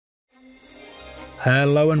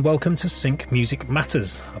Hello and welcome to Sync Music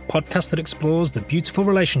Matters, a podcast that explores the beautiful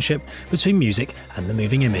relationship between music and the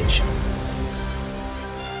moving image.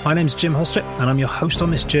 My name's Jim Holstrip and I'm your host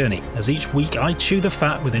on this journey, as each week I chew the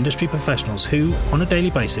fat with industry professionals who, on a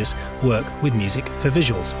daily basis, work with music for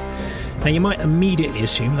visuals. Now you might immediately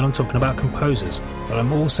assume that I'm talking about composers, but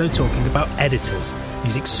I'm also talking about editors,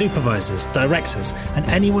 music supervisors, directors, and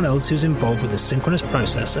anyone else who's involved with the synchronous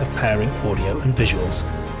process of pairing audio and visuals.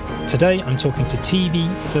 Today I'm talking to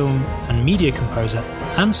TV, film and media composer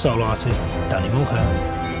and solo artist Danny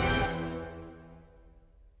Mulhern.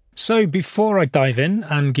 So before I dive in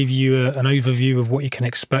and give you an overview of what you can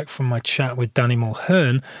expect from my chat with Danny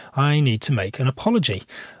Mulhern, I need to make an apology.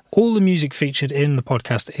 All the music featured in the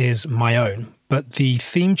podcast is my own, but the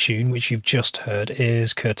theme tune, which you've just heard,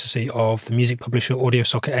 is courtesy of the music publisher Audio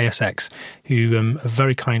Socket ASX, who have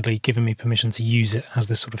very kindly given me permission to use it as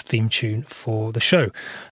this sort of theme tune for the show.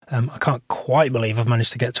 I can't quite believe I've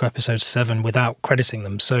managed to get to episode 7 without crediting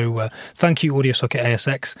them, so thank you Audio Socket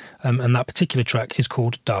ASX, and that particular track is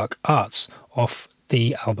called Dark Arts, off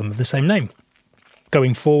the album of the same name.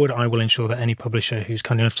 Going forward, I will ensure that any publisher who's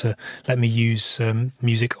kind enough to let me use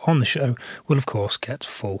music on the show will, of course, get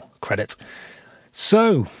full credit.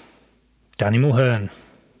 So, Danny Mulhern.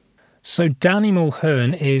 So Danny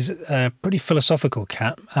Mulhern is a pretty philosophical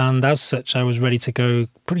cat, and as such I was ready to go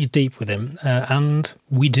pretty deep with him, and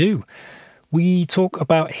we do. We talk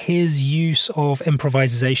about his use of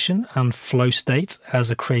improvisation and flow state as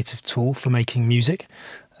a creative tool for making music.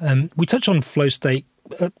 We touch on flow state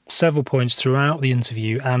at several points throughout the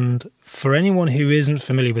interview, and for anyone who isn't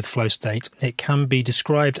familiar with flow state, it can be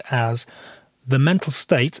described as the mental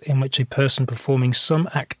state in which a person performing some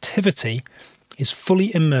activity is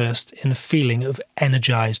fully immersed in a feeling of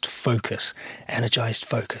energized focus. Energized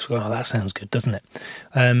focus. Well, that sounds good, doesn't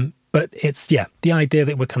it? But it's, the idea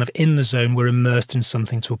that we're kind of in the zone, we're immersed in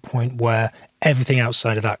something to a point where everything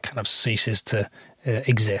outside of that kind of ceases to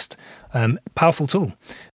exist. Powerful tool.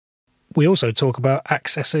 We also talk about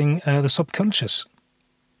accessing the subconscious.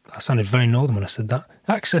 I sounded very northern when I said that.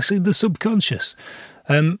 Accessing the subconscious.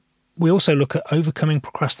 We also look at overcoming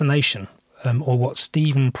procrastination, or what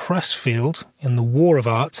Steven Pressfield in The War of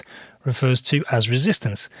Art refers to as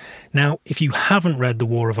resistance. Now, if you haven't read The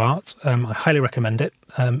War of Art, I highly recommend it.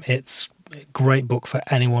 It's a great book for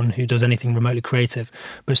anyone who does anything remotely creative.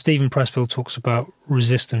 But Steven Pressfield talks about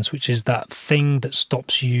resistance, which is that thing that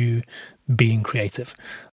stops you being creative.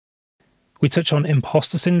 We touch on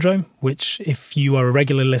imposter syndrome, which if you are a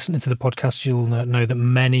regular listener to the podcast, you'll know that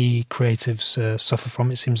many creatives suffer from.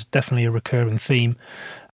 It seems definitely a recurring theme.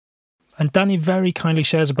 And Danny very kindly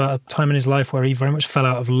shares about a time in his life where he very much fell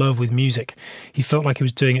out of love with music. He felt like he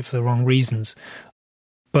was doing it for the wrong reasons.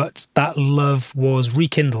 But that love was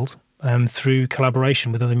rekindled through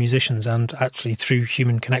collaboration with other musicians and actually through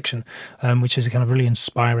human connection, which is a kind of really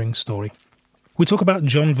inspiring story. We talk about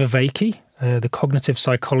John Vervaeke, the cognitive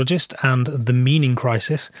psychologist, and the meaning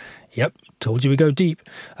crisis. Yep, told you we go deep.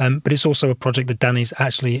 But it's also a project that Danny's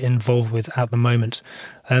actually involved with at the moment.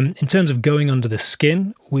 In terms of going under the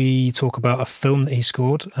skin, we talk about a film that he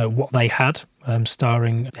scored, What They Had,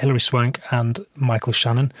 starring Hilary Swank and Michael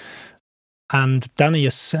Shannon. And Danny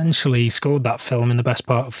essentially scored that film in the best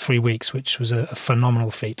part of 3 weeks, which was a phenomenal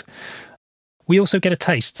feat. We also get a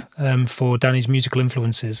taste for Danny's musical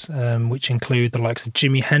influences, which include the likes of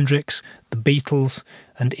Jimi Hendrix, the Beatles,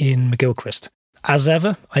 and Ian McGilchrist. As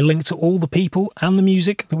ever, I link to all the people and the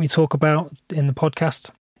music that we talk about in the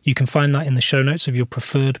podcast. You can find that in the show notes of your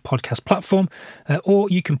preferred podcast platform, or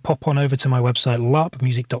you can pop on over to my website,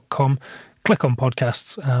 larpmusic.com, click on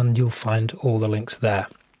podcasts, and you'll find all the links there.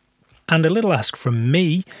 And a little ask from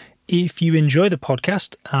me. If you enjoy the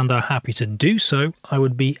podcast and are happy to do so, I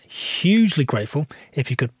would be hugely grateful if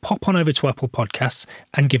you could pop on over to Apple Podcasts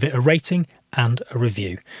and give it a rating and a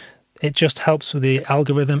review. It just helps with the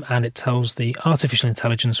algorithm and it tells the artificial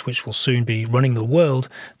intelligence, which will soon be running the world,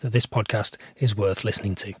 that this podcast is worth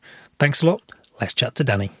listening to. Thanks a lot. Let's chat to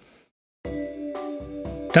Danny.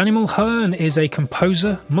 Danny Mulhern is a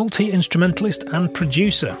composer, multi-instrumentalist and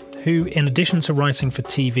producer who, in addition to writing for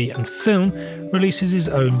TV and film, releases his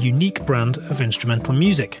own unique brand of instrumental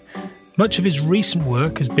music. Much of his recent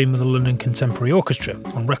work has been with the London Contemporary Orchestra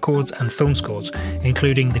on records and film scores,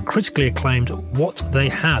 including the critically acclaimed What They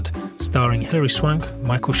Had, starring Hilary Swank,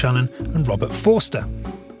 Michael Shannon and Robert Forster.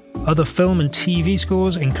 Other film and TV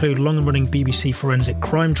scores include long-running BBC forensic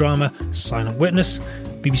crime drama Silent Witness,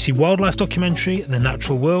 BBC wildlife documentary The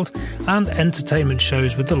Natural World, and entertainment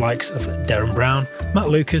shows with the likes of Derren Brown, Matt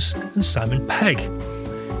Lucas and Simon Pegg.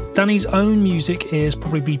 Danny's own music is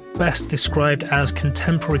probably best described as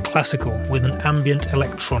contemporary classical with an ambient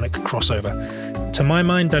electronic crossover. To my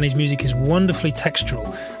mind, Danny's music is wonderfully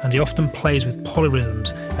textural, and he often plays with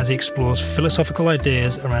polyrhythms as he explores philosophical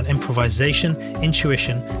ideas around improvisation,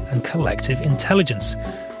 intuition, and collective intelligence.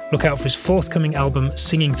 Look out for his forthcoming album,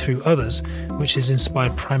 Singing Through Others, which is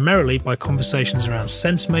inspired primarily by conversations around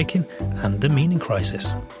sense-making and the meaning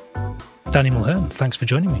crisis. Danny Mulhern, thanks for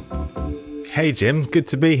joining me. Hey Jim, good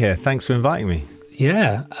to be here. Thanks for inviting me.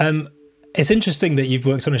 Yeah, it's interesting that you've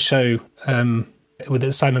worked on a show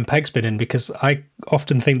that Simon Pegg's been in, because I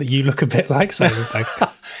often think that you look a bit like Simon Pegg.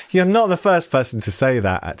 You're not the first person to say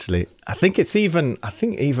that, actually. I think even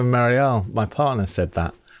Marielle, my partner, said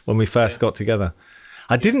that when we first got together.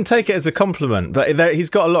 I didn't take it as a compliment, but he's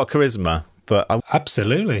got a lot of charisma.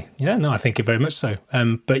 Absolutely, yeah. No, I think it very much so.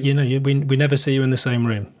 But you know, we never see you in the same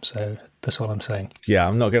room, so that's all I'm saying. Yeah,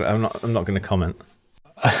 I'm not gonna comment.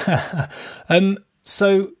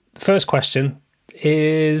 So, first question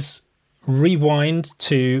is rewind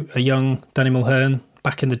to a young Danny Mulhern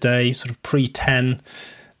back in the day, sort of pre-10.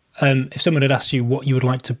 If someone had asked you what you would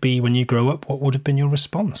like to be when you grow up, what would have been your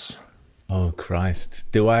response? Oh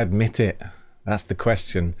Christ! Do I admit it? That's the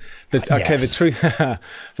question. Yes.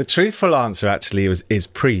 The truthful answer actually is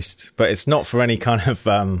priest, but it's not for any kind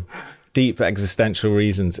of deep existential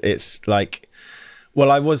reasons. It's like,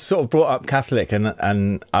 well, I was sort of brought up Catholic,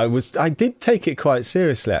 and I did take it quite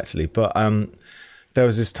seriously actually. But there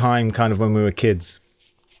was this time, kind of when we were kids,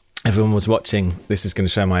 everyone was watching. This is going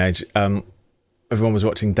to show my age. Everyone was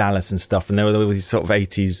watching Dallas and stuff, and there were these sort of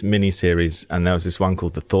 80s miniseries, and there was this one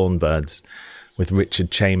called The Thornbirds with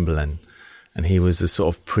Richard Chamberlain. And he was a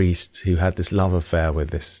sort of priest who had this love affair with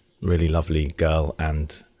this really lovely girl.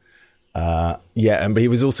 And but he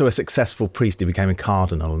was also a successful priest. He became a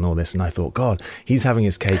cardinal and all this. And I thought, God, he's having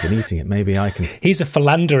his cake and eating it. Maybe I can. He's a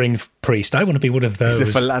philandering priest. I want to be one of those. He's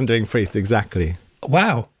a philandering priest, exactly.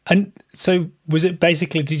 Wow. And so was it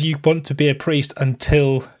basically, did you want to be a priest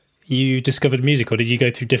until you discovered music, or did you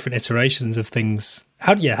go through different iterations of things?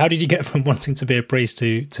 How did you get from wanting to be a priest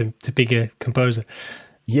to being a composer?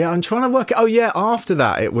 Yeah, I'm trying to work it. Oh, yeah. After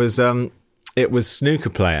that, it was snooker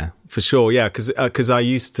player for sure. Yeah, because I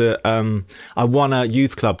used to I won a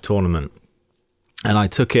youth club tournament, and I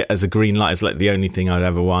took it as a green light. It's like the only thing I'd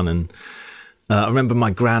ever won, and I remember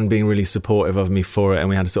my gran being really supportive of me for it, and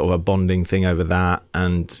we had sort of a bonding thing over that,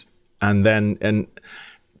 and then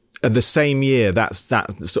the same year, that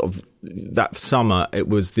summer, it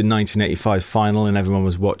was the 1985 final, and everyone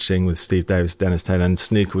was watching with Steve Davis, Dennis Taylor, and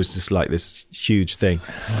snooker was just like this huge thing.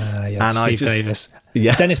 And Steve Davis.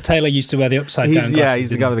 Yeah. Dennis Taylor used to wear the upside down glasses. Yeah,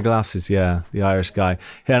 he's the guy with the glasses. Yeah, the Irish guy.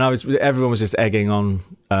 Yeah, and everyone was just egging on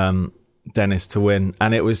Dennis to win,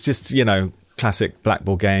 and it was just, you know, classic black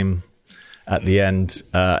ball game at the end,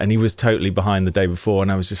 and he was totally behind the day before,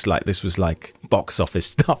 and I was just like, this was like box office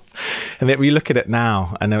stuff. And then we look at it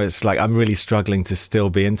now, I know it's like I'm really struggling to still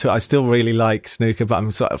be into it. I still really like snooker, but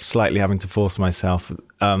I'm sort of slightly having to force myself.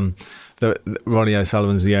 Ronnie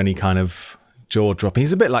O'Sullivan's the only kind of jaw dropping.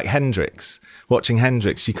 He's a bit like Hendrix. Watching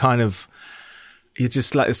Hendrix, you're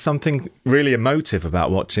just like, there's something really emotive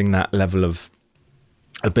about watching that level of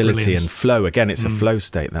ability. Brilliance. And flow. Again, it's a flow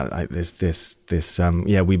state. That like, there's this.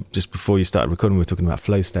 We just before you started recording, we were talking about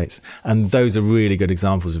flow states, and those are really good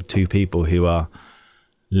examples of two people who are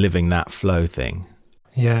living that flow thing.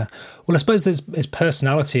 Yeah. Well, I suppose there's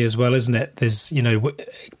personality as well, isn't it? There's, you know,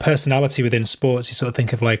 personality within sports. You sort of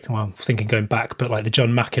think of like, well, thinking going back, but like the John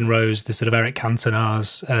McEnroes, the sort of Eric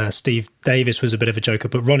Cantonars, Steve Davis was a bit of a joker,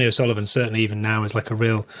 but Ronnie O'Sullivan certainly even now is like a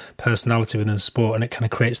real personality within the sport, and it kind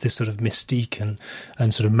of creates this sort of mystique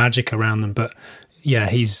and sort of magic around them. But yeah,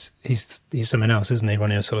 he's something else, isn't he,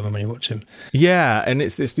 Ronnie O'Sullivan, when you watch him? Yeah, and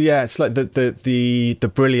it's like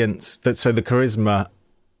the brilliance, so the charisma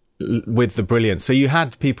with the brilliance. So you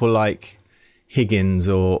had people like Higgins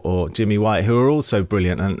or Jimmy White who are also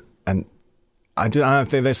brilliant, and I don't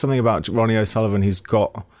think there's something about Ronnie O'Sullivan who's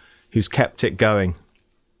kept it going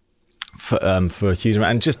for a huge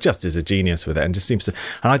amount, and just is a genius with it, and just seems to,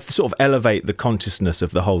 and I sort of elevate the consciousness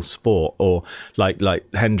of the whole sport, or like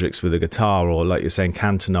Hendrix with a guitar, or like you're saying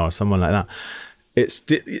Cantona or someone like that. It's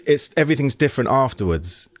everything's different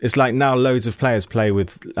afterwards. It's like now loads of players play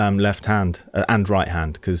with left hand and right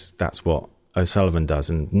hand, because that's what O'Sullivan does,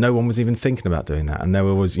 and no one was even thinking about doing that, and there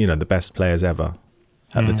was, you know, the best players ever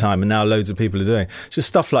at the time, and now loads of people are doing just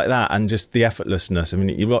stuff like that, and just the effortlessness. I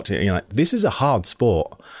mean, you watch it and you're like, this is a hard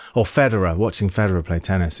sport. Or watching Federer play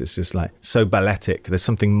tennis, it's just like so balletic. There's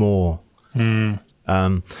something more.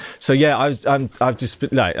 So yeah, I've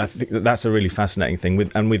just like, I think that's a really fascinating thing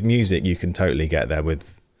with music. You can totally get there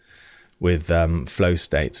with flow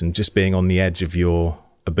states and just being on the edge of your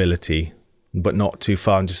ability, but not too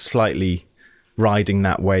far, and just slightly riding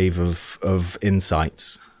that wave of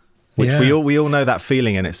insights, which we all know that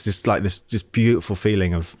feeling, and it's just like this just beautiful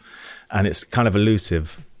feeling and it's kind of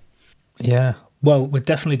elusive. Yeah. Well, we'll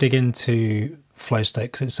definitely dig into flow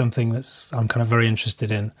state because it's something I'm kind of very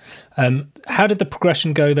interested in. How did the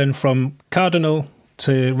progression go then from Cardinal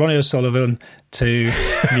to Ronnie O'Sullivan to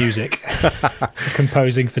music,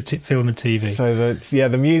 composing for film and TV? So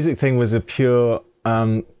the music thing was a pure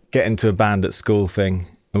get into a band at school thing.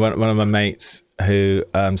 One of my mates who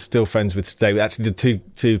I'm still friends with today, actually the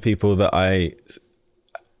two people that I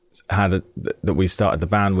had that we started the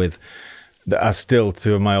band with, that are still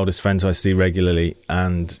two of my oldest friends who I see regularly,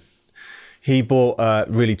 and he bought a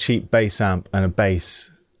really cheap bass amp and a bass,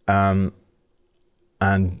 and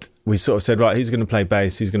we sort of said, right, who's going to play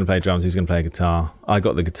bass, who's going to play drums, who's going to play guitar? I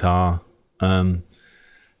got the guitar. The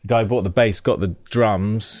guy who bought the bass got the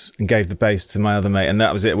drums and gave the bass to my other mate, and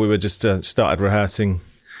that was it. We were just started rehearsing,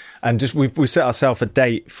 and just we set ourselves a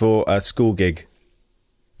date for a school gig.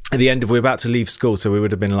 At the end we were about to leave school, so we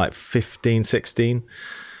would have been like 15, 16.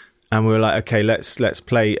 And we were like, okay, let's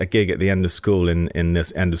play a gig at the end of school in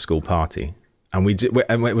this end of school party. And we did,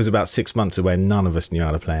 and it was about 6 months away. None of us knew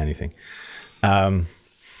how to play anything. And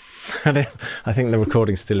I think the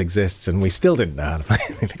recording still exists, and we still didn't know how to play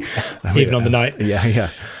anything. Even on the night. Yeah.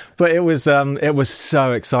 But it was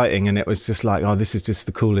so exciting, and it was just like, oh, this is just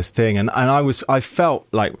the coolest thing. And I felt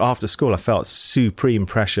like after school, I felt supreme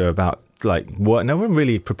pressure about like work. No one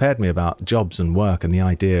really prepared me about jobs and work and the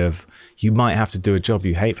idea of you might have to do a job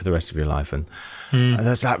you hate for the rest of your life, and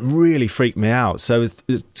that really freaked me out. So it's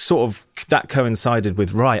sort of that coincided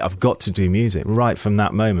with, right, I've got to do music. Right from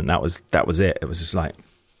that moment, that was it. It was just like,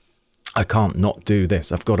 I can't not do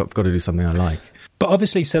this. I've got to do something I like. But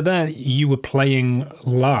obviously, so there you were playing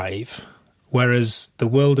live, whereas the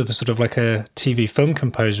world of a sort of like a TV film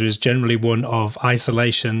composer is generally one of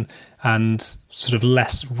isolation and sort of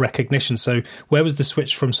less recognition. So where was the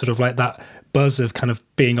switch from sort of like that buzz of kind of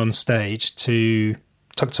being on stage to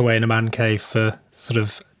tucked away in a man cave for sort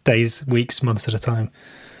of days, weeks, months at a time?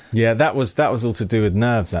 Yeah, that was all to do with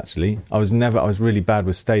nerves, actually. I was really bad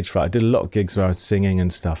with stage fright. I did a lot of gigs where I was singing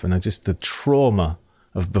and stuff, and the trauma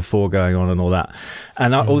of before going on and all that.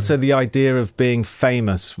 And also the idea of being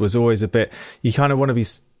famous was always a bit, you kind of want to be,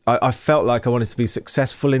 I felt like I wanted to be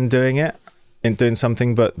successful in doing it, in doing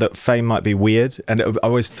something, but that fame might be weird. And I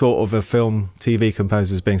always thought of a film TV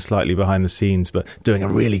composer as being slightly behind the scenes, but doing a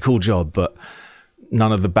really cool job, but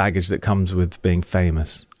none of the baggage that comes with being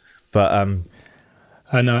famous. But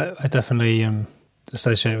I know, I definitely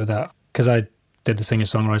associate with that, because I did the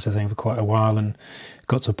singer-songwriter thing for quite a while and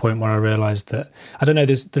got to a point where I realised that, I don't know,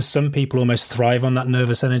 there's some people almost thrive on that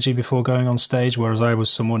nervous energy before going on stage, whereas I was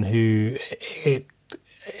someone who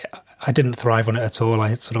I didn't thrive on it at all.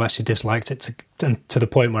 I sort of actually disliked it to the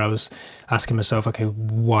point where I was asking myself, okay,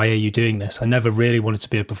 why are you doing this? I never really wanted to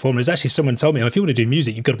be a performer. It's actually someone told me, if you want to do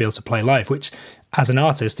music, you've got to be able to play live, which as an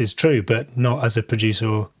artist is true, but not as a producer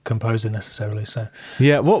or composer necessarily. So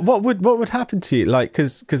yeah, what would happen to you? Like,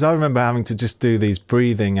 because I remember having to just do these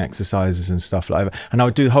breathing exercises and stuff like that, and I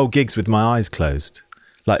would do whole gigs with my eyes closed.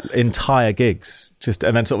 Like entire gigs,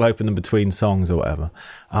 and then sort of open them between songs or whatever.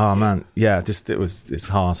 Oh man, yeah, it's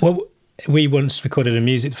hard. Well, we once recorded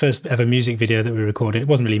the first ever music video that we recorded. It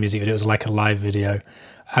wasn't really a music video; it was like a live video,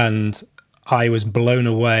 and I was blown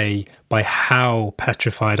away by how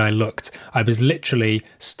petrified I looked. I was literally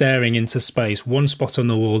staring into space, one spot on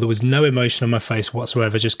the wall. There was no emotion on my face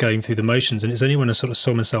whatsoever, just going through the motions. And it's only when I sort of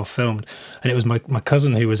saw myself filmed, and it was my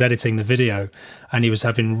cousin who was editing the video, and he was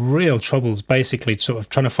having real troubles basically sort of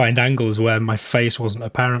trying to find angles where my face wasn't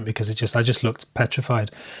apparent, because I just looked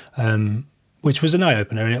petrified, which was an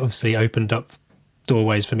eye-opener, and it obviously opened up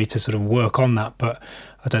doorways for me to sort of work on that, but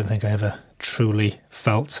I don't think I ever truly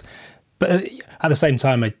felt. But at the same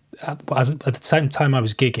time, at the same time I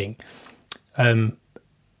was gigging, Ed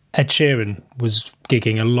Sheeran was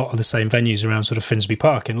gigging a lot of the same venues around sort of Finsbury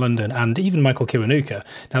Park in London, and even Michael Kiwanuka.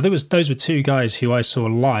 Now, those were two guys who I saw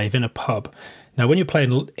live in a pub. Now, when you're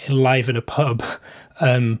playing live in a pub,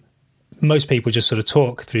 most people just sort of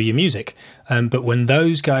talk through your music. But when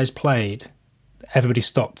those guys played, everybody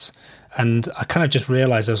stopped. And I kind of just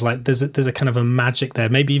realised, I was like, there's a kind of a magic there.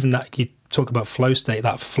 Maybe even that, you talk about flow state,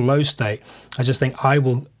 I just think I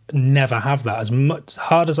will never have that. As much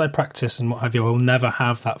hard as I practice and what have you, I will never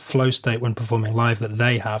have that flow state when performing live that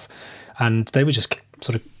they have. And they were just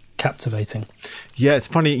sort of captivating. Yeah, it's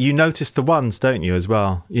funny. You notice the ones, don't you, as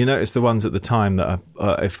well? You notice the ones at the time that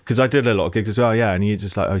because I did a lot of gigs as well, yeah, and you're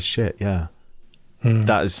just like, oh shit, yeah.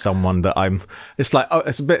 that is someone that it's like, oh,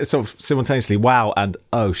 it's a bit sort of simultaneously wow and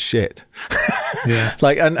oh shit. Yeah.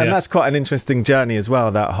 And that's quite an interesting journey as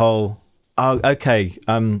well, that whole, okay,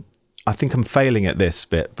 I think I'm failing at this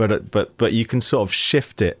bit, but you can sort of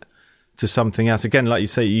shift it to something else. Again, like you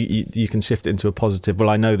say, you can shift it into a positive. Well,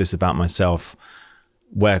 I know this about myself.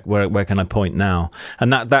 Where can I point now?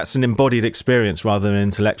 And that's an embodied experience rather than an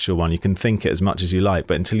intellectual one. You can think it as much as you like,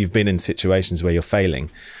 but until you've been in situations where you're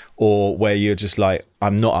failing, or where you're just like,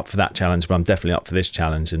 I'm not up for that challenge, but I'm definitely up for this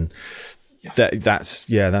challenge, and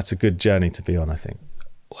that's a good journey to be on, I think.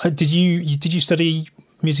 Did you study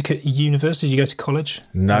music at university? Did you go to college?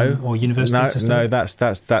 No, or university? No. That's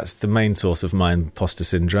the main source of my imposter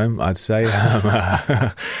syndrome, I'd say.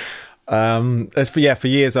 For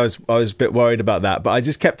years I was a bit worried about that, but I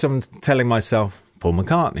just kept on telling myself Paul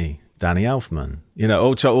McCartney, Danny Elfman,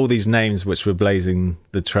 all these names which were blazing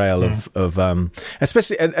the trail of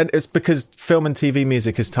especially, and it's because film and TV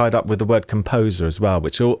music is tied up with the word composer as well,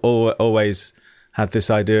 which always had this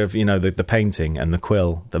idea of the painting and the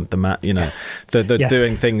quill, the mat, yes.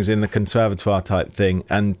 Doing things in the conservatoire type thing,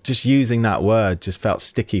 and just using that word just felt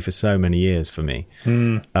sticky for so many years for me.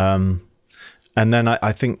 And then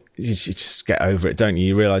I think you just get over it, don't you?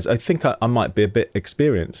 You realise, I think I might be a bit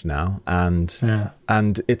experienced now, and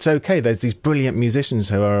it's okay. There's these brilliant musicians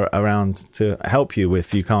who are around to help you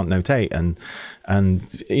if you can't notate, and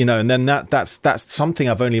then that's something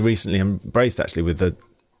I've only recently embraced, actually, with the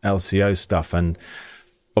LCO stuff, and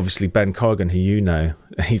obviously Ben Corrigan, who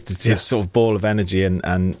he's this sort of ball of energy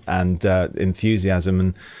and enthusiasm,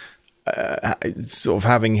 and sort of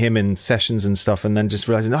having him in sessions and stuff, and then just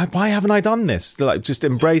realizing, why haven't I done this? Like, just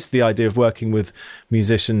embrace the idea of working with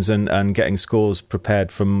musicians and getting scores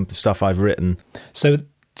prepared from the stuff I've written. So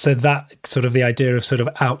that sort of the idea of sort of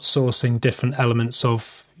outsourcing different elements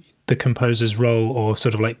of the composer's role, or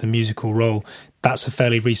sort of like the musical role, that's a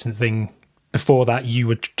fairly recent thing. Before that, you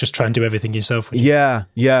would just try and do everything yourself. Yeah,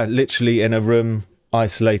 literally in a room,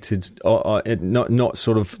 isolated, or not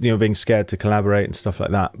sort of being scared to collaborate and stuff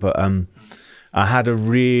like that. But I had a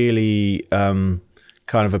really kind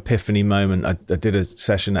of epiphany moment. I did a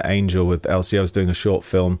session at Angel with LCO. I was doing a short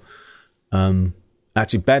film.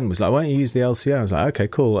 Actually, Ben was like, "Why don't you use the LCO?" I was like, "Okay,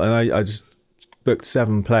 cool." And I just booked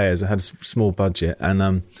 7 players. I had a small budget,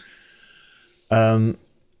 and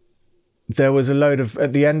there was a load of,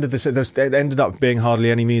 at the end of it ended up being hardly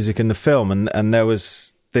any music in the film, and there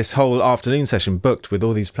was this whole afternoon session booked with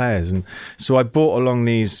all these players. And so I brought along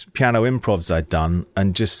these piano improvs I'd done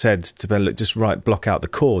and just said to Ben, look, just block out the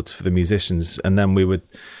chords for the musicians. And then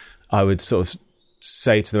I would sort of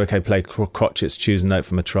say to them, okay, play crotchets, choose a note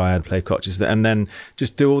from a triad, play crotchets, and then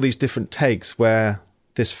just do all these different takes where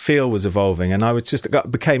this feel was evolving. And I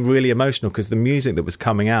became really emotional because the music that was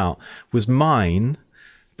coming out was mine,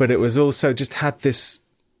 but it was also just had this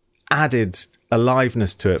added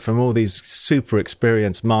aliveness to it from all these super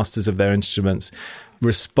experienced masters of their instruments,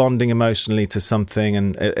 responding emotionally to something,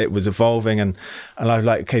 and it was evolving, and I was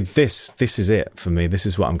like, okay, this is it for me. This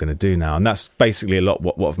is what I'm going to do now, and that's basically a lot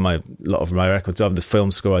of my records. Of the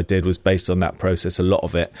film score I did was based on that process. A lot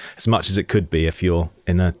of it, as much as it could be if you're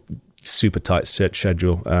in a super tight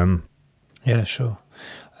schedule. Yeah, sure.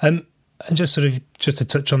 And just to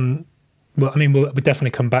touch on. Well, I mean, we'll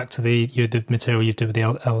definitely come back to the material you did with the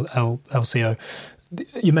LCO.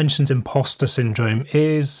 You mentioned imposter syndrome.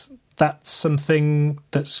 Is that something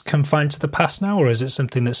that's confined to the past now, or is it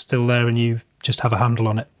something that's still there and you just have a handle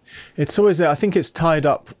on it? It's always there. I think it's tied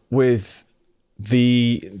up with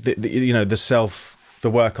the self, the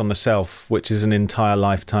work on the self, which is an entire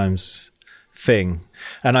lifetime's thing.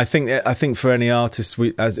 And I think for any artist,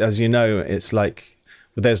 as you know, it's like,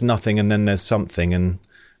 well, there's nothing and then there's something,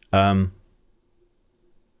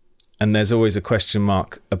 and there's always a question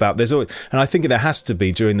mark about and I think there has to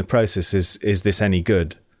be during the process, is this any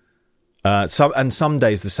good? Some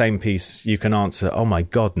days the same piece you can answer, oh my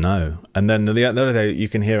God, no. And then the other day you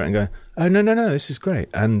can hear it and go, oh no, this is great.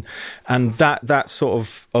 And that sort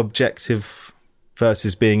of objective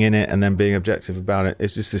versus being in it and then being objective about it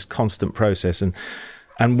is just this constant process. And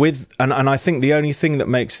I think the only thing that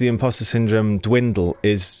makes the imposter syndrome dwindle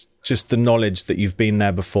is just the knowledge that you've been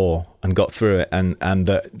there before and got through it,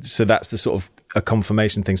 so that's the sort of a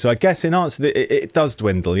confirmation thing. So I guess in answer, it does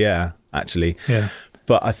dwindle, yeah, actually, yeah.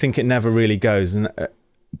 But I think it never really goes,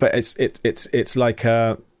 but it's like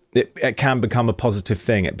it can become a positive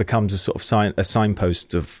thing. It becomes a sort of a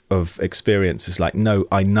signpost of experience. It's like, no,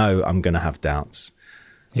 I know I'm going to have doubts,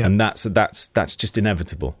 yeah. And that's just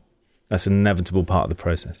inevitable. That's an inevitable part of the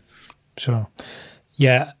process. Sure,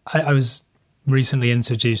 yeah. I was recently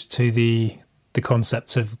introduced to the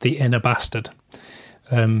concept of the inner bastard.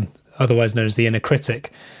 otherwise known as the inner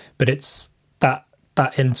critic. But it's that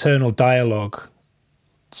internal dialogue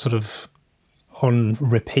sort of on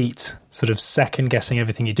repeat, sort of second guessing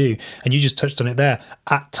everything you do. And you just touched on it there.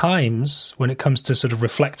 At times, when it comes to sort of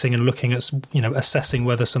reflecting and looking at, assessing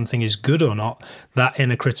whether something is good or not, that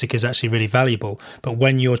inner critic is actually really valuable. But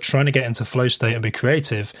when you're trying to get into flow state and be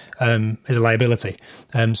creative, is a liability.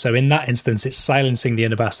 So in that instance, it's silencing the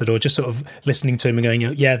inner bastard, or just sort of listening to him and going,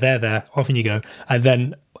 yeah, there, off you go. And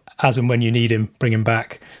then as and when you need him, bring him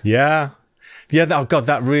back. Yeah. Yeah, oh God,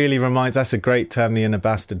 that really that's a great term, the inner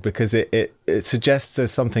bastard, because it suggests there's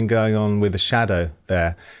something going on with a shadow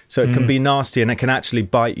there. So it can be nasty, and it can actually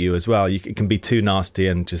bite you as well. It can be too nasty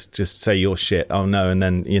and just say you're shit, oh no, and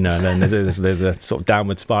then, then there's a sort of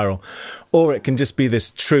downward spiral. Or it can just be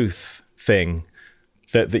this truth thing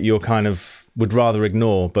that you're kind of would rather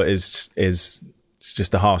ignore, but is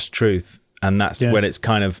just a harsh truth. And that's when it's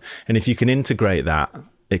kind of, and if you can integrate that,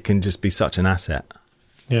 it can just be such an asset.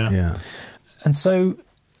 Yeah. And so,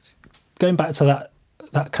 going back to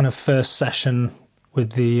that kind of first session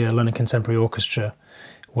with the London Contemporary Orchestra,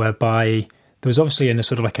 whereby there was obviously an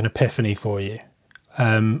epiphany for you,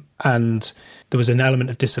 and there was an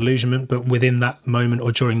element of disillusionment, but within that moment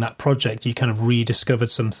or during that project, you kind of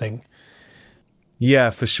rediscovered something.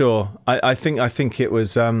 Yeah, for sure. I think it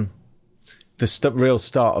was the real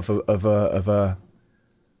start of a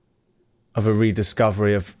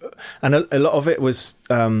rediscovery of, and a lot of it was.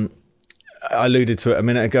 I alluded to it a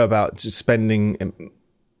minute ago about just spending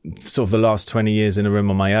sort of the last 20 years in a room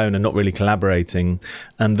on my own and not really collaborating,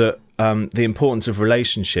 and the importance of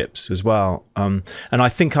relationships as well. And I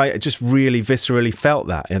think I just really viscerally felt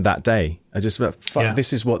that in that day. I just felt,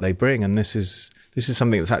 this is what they bring, and this is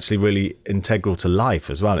something that's actually really integral to life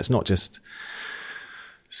as well. It's not just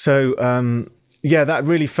so. That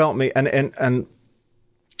really felt me, and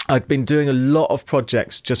I'd been doing a lot of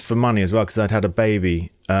projects just for money as well, because I'd had a baby.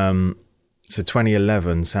 So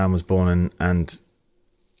 2011, Sam was born, and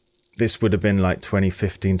this would have been like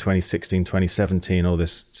 2015, 2016, 2017, all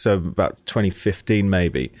this. So about 2015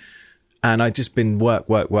 maybe. And I'd just been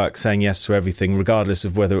work, saying yes to everything, regardless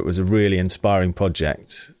of whether it was a really inspiring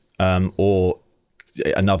project or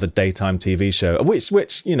another daytime TV show, which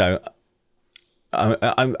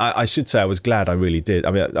I should say I was glad I really did.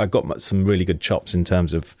 I mean, I got some really good chops in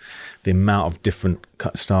terms of the amount of different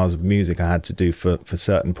styles of music I had to do for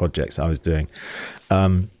certain projects I was doing.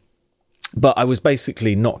 But I was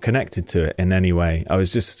basically not connected to it in any way. I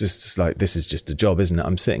was just like, this is just a job, isn't it?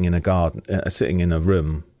 I'm sitting in a garden, sitting in a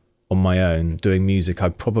room on my own, doing music I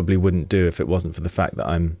probably wouldn't do if it wasn't for the fact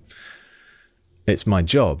that it's my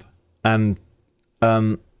job. And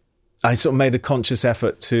I sort of made a conscious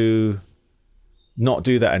effort to not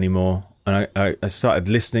do that anymore, and I started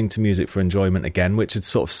listening to music for enjoyment again, which had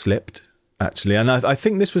sort of slipped actually. And I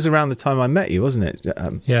think this was around the time I met you, wasn't it?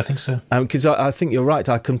 Yeah, I think so. Because I think you're right.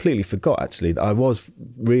 I completely forgot actually that I was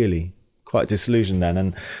really quite disillusioned then,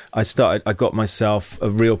 and I got myself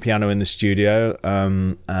a real piano in the studio,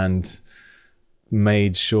 and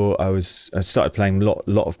made sure I started playing a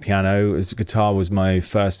lot of piano. As guitar was my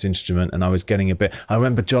first instrument, and I was getting a bit. I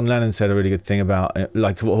remember John Lennon said a really good thing about it,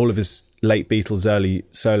 like all of his late Beatles early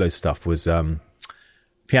solo stuff was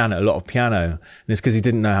piano, a lot of piano, and it's because he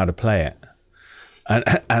didn't know how to play it.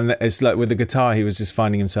 And it's like with the guitar, he was just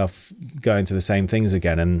finding himself going to the same things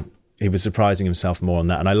again, and he was surprising himself more on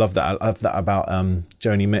that. And I love that. I love that about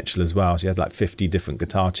Joni Mitchell as well. She had like 50 different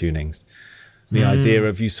guitar tunings. The idea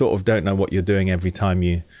of you sort of don't know what you're doing every time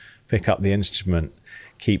you pick up the instrument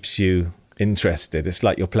keeps you interested. It's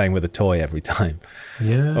like you're playing with a toy every time.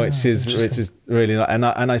 Yeah, which is really like, and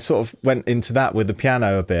I sort of went into that with the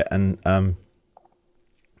piano a bit, and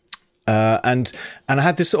I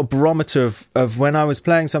had this sort of barometer of when I was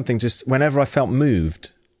playing something, just whenever I felt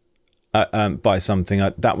moved by something,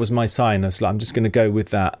 that was my sign. I was like, I'm just going to go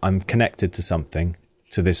with that. I'm connected to something,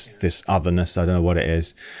 to this otherness. I don't know what it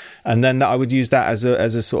is. And then I would use that as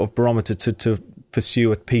a sort of barometer to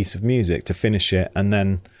pursue a piece of music, to finish it,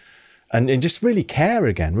 and just really care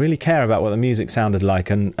about what the music sounded like,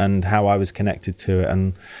 and how I was connected to it,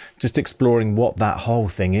 and just exploring what that whole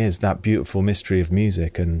thing is, that beautiful mystery of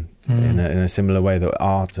music, and in a similar way that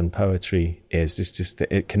art and poetry is. It's just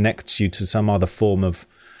that it connects you to some other form of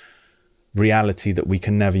reality that we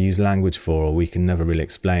can never use language for, or we can never really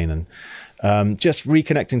explain. And just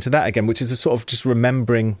reconnecting to that again, which is a sort of just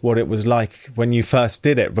remembering what it was like when you first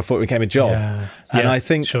did it before it became a job. Yeah. And I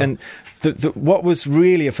think, sure. And what was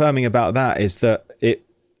really affirming about that is that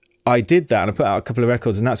I did that, and I put out a couple of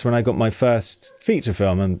records, and that's when I got my first feature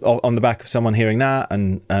film, and on the back of someone hearing that,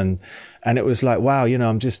 and it was like, wow,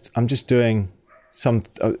 I'm just doing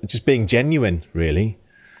just being genuine, really.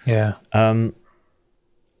 Yeah.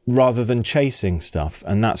 Rather than chasing stuff,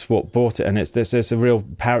 and that's what brought it. And there's a real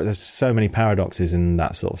there's so many paradoxes in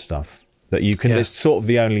that sort of stuff that you can. It's sort of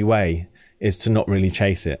the only way is to not really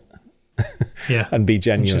chase it, and be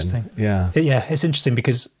genuine. Interesting. Yeah, it's interesting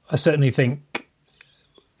because I certainly think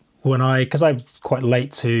because I'm quite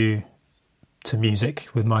late to music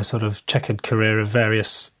with my sort of checkered career of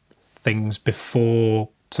various things before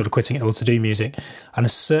sort of quitting it all to do music, and I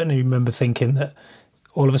certainly remember thinking that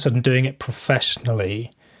all of a sudden doing it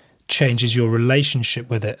professionally changes your relationship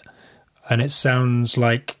with it. And it sounds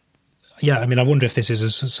like, I wonder if this is a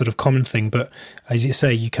sort of common thing, but as you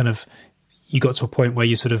say, you got to a point where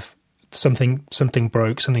you sort of something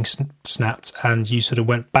broke, something snapped, and you sort of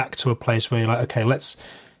went back to a place where you're like, okay, let's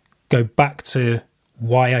go back to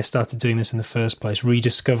why I started doing this in the first place,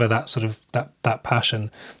 rediscover that sort of that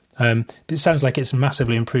passion. It sounds like it's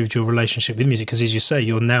massively improved your relationship with music, because as you say,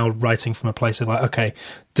 you're now writing from a place of like, okay,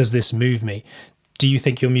 does this move me? Do you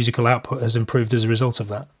think your musical output has improved as a result of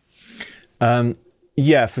that?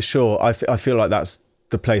 Yeah, for sure. I feel like that's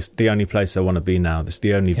the only place I want to be now. That's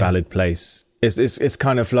the only valid place. It's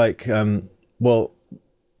kind of like, well,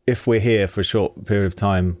 if we're here for a short period of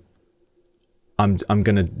time, I'm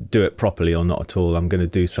going to do it properly or not at all. I'm going to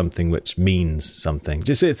do something which means something.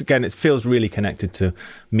 It feels really connected to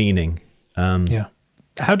meaning.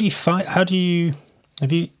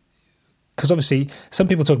 Because obviously some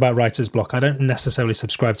people talk about writer's block. I don't necessarily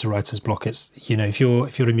subscribe to writer's block. It's, if you're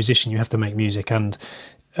a musician, you have to make music, and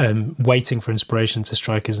waiting for inspiration to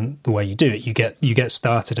strike isn't the way you do it. You get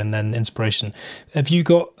started and then inspiration. Have you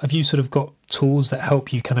sort of got tools that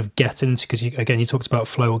help you kind of get into, because you talked about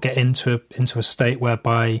flow, or get into a state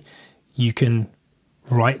whereby you can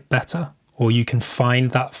write better, or you can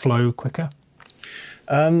find that flow quicker?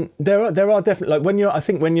 There are definitely, like when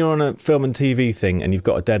you're on a film and TV thing and you've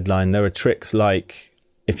got a deadline, there are tricks like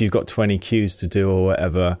if you've got 20 cues to do or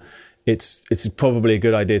whatever, it's probably a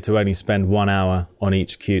good idea to only spend 1 hour on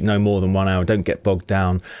each cue, no more than 1 hour. Don't get bogged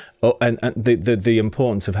down. And the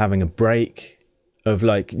importance of having a break, of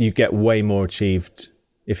like, you get way more achieved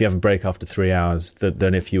if you have a break after 3 hours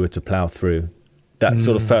than if you were to plow through. That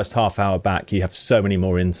sort of first half hour back, you have so many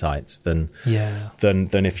more insights than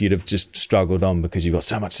if you'd have just struggled on because you've got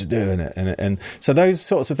so much to do in it. And so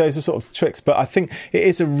those are sort of tricks. But I think it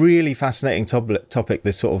is a really fascinating topic,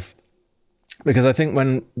 this sort of, because I think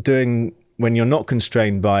when you're not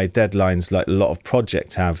constrained by deadlines like a lot of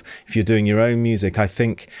projects have, if you're doing your own music, I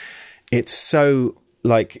think it's so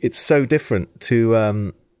different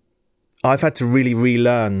to. I've had to really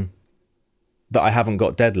relearn that I haven't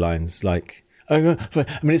got deadlines. Like, I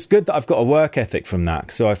mean, it's good that I've got a work ethic from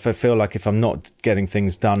that. So I feel like if I'm not getting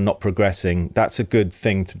things done, not progressing, that's a good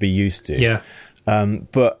thing to be used to. Yeah.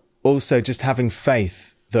 But also just having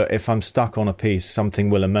faith that if I'm stuck on a piece,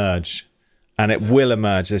 something will emerge. And it will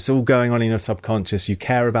emerge. It's all going on in your subconscious. You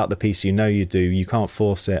care about the piece, you do. You can't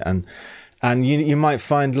force it. And you might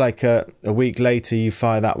find like a week later, you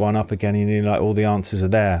fire that one up again and you're like, all the answers are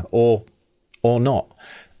there, or not.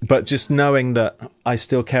 But just knowing that I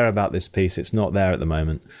still care about this piece, it's not there at the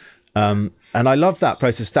moment. And I love that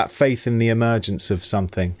process, that faith in the emergence of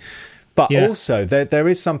something. But also, there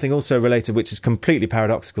is something also related, which is completely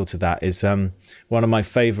paradoxical to that, is one of my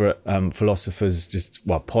favourite philosophers,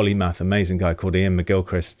 polymath, amazing guy called Ian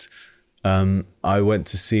McGilchrist. I went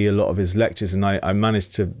to see a lot of his lectures, and I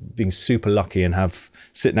managed to be super lucky and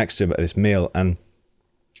sit next to him at this meal. And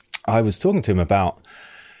I was talking to him about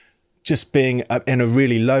just being in a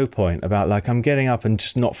really low point, about like, I'm getting up and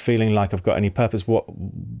just not feeling like I've got any purpose.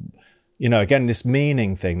 Again, this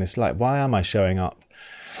meaning thing, this like, why am I showing up?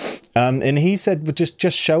 And he said, well,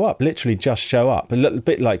 just show up, literally just show up. A little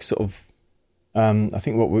bit like sort of, I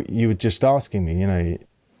think what you were just asking me,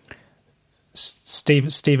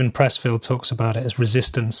 Stephen Pressfield talks about it as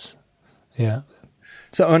resistance. Yeah.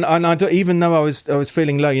 So, and I don't, even though I was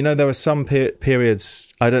feeling low, there were some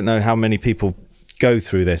periods, I don't know how many people go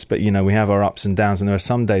through this, but we have our ups and downs, and there are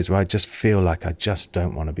some days where I just feel like I just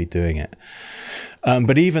don't want to be doing it.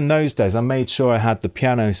 But even those days, I made sure I had the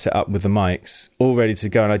piano set up with the mics all ready to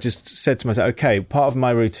go, and I just said to myself, okay, part of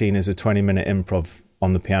my routine is a 20-minute improv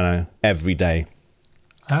on the piano every day.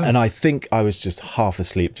 Oh. And I think I was just half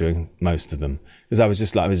asleep during most of them, because it was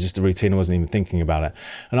just a routine. I wasn't even thinking about it.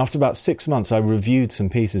 And after about 6 months, I reviewed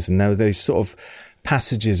some pieces, and there were those sort of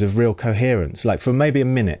passages of real coherence, like for maybe a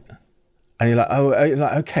minute. And you're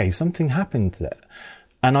like, okay, something happened there.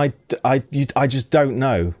 And I just don't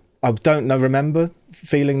know. I don't know, remember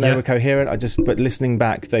feeling they were coherent. But listening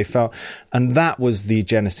back, they felt, and that was the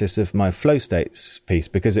genesis of my flow states piece,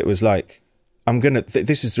 because it was like,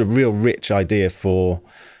 this is a real rich idea so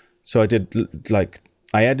I did like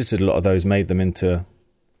I edited a lot of those, made them into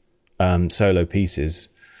solo pieces,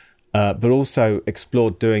 but also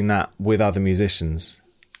explored doing that with other musicians,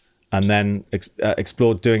 and then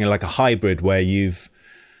explored doing it like a hybrid where you've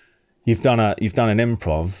done an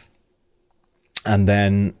improv, and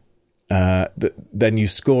then you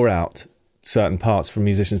score out certain parts for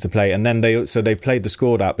musicians to play, and then they've played the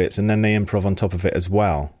scored out bits, and then they improv on top of it as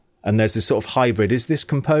well. And there's this sort of hybrid. Is this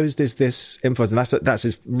composed? Is this improvised? And that's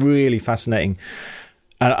just really fascinating.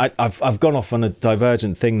 And I've gone off on a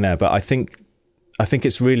divergent thing there, but I think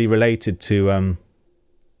it's really related to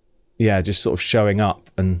just sort of showing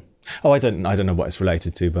up. And I don't know what it's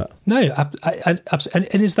related to, but no, and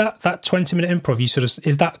is that 20-minute improv? You sort of,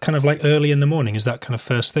 is that kind of like early in the morning? Is that kind of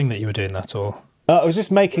first thing that you were doing that, or? I was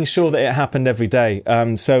just making sure that it happened every day.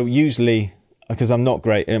 So usually, because I'm not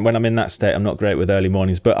great, and when I'm in that state, I'm not great with early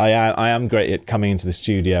mornings, but I am great at coming into the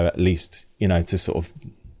studio at least, to sort of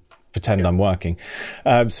pretend I'm working.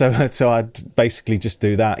 So I'd basically just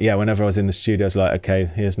do that. Yeah, whenever I was in the studio, I was like, okay,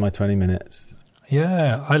 here's my 20 minutes.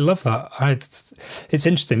 Yeah, I love that. It's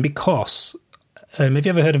interesting because, have you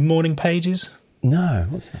ever heard of morning pages? No,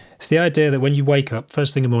 what's that? It's the idea that when you wake up,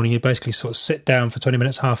 first thing in the morning, you basically sort of sit down for 20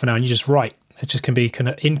 minutes, half an hour, and you just write. It just can be kind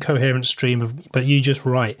of incoherent stream of, but you just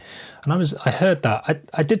write. And I heard that.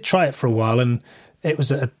 I did try it for a while, and it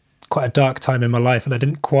was quite a dark time in my life, and I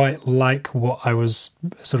didn't quite like what I was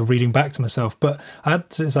sort of reading back to myself. But I had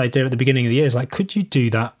this idea at the beginning of the year, is like, could you do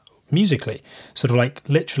that musically? Sort of like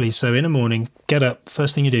literally, so in the morning, get up,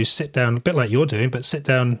 first thing you do, sit down, a bit like you're doing, but sit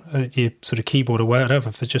down at your sort of keyboard or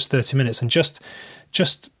whatever for just 30 minutes and just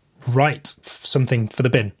write something for the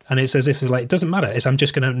bin. And it's as if, like, it doesn't matter. I'm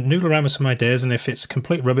just going to noodle around with some ideas, and if it's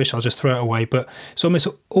complete rubbish, I'll just throw it away. But it's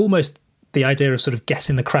almost the idea of sort of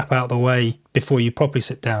getting the crap out of the way before you properly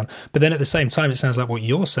sit down. But then at the same time, it sounds like what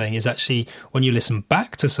you're saying is actually, when you listen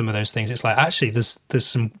back to some of those things, it's like, actually, there's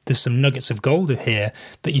some nuggets of gold here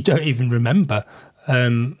that you don't even remember.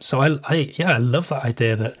 So I love that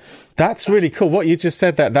idea. That's really cool. What you just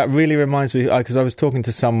said, that really reminds me, because I was talking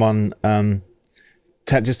to someone,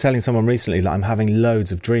 just telling someone recently that I'm having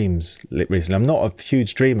loads of dreams recently. I'm not a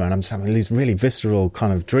huge dreamer, and I'm just having these really visceral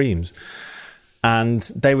kind of dreams. And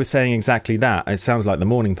they were saying exactly that. It sounds like the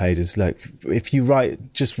morning pages. Like, if you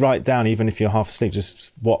just write down, even if you're half asleep,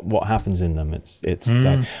 just what happens in them. It's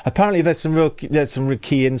like, apparently there's some real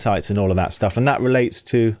key insights in all of that stuff, and that relates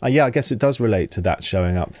to I guess it does relate to that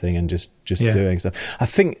showing up thing and just doing stuff.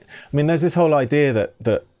 There's this whole idea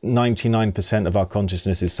that 99% of our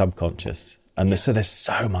consciousness is subconscious, and so there's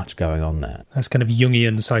so much going on there. That's kind of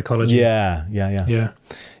Jungian psychology. Yeah.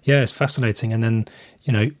 It's fascinating, and then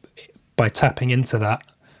by tapping into that,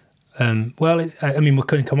 we're going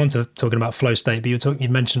to come on to talking about flow state, but you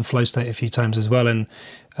mentioned flow state a few times as well,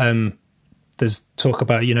 and there's talk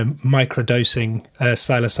about microdosing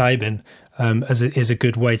psilocybin is a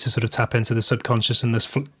good way to sort of tap into the subconscious, and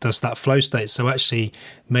there's that flow state. So actually,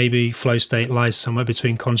 maybe flow state lies somewhere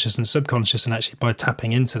between conscious and subconscious, and actually by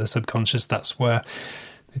tapping into the subconscious, that's where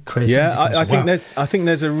the crazy. I think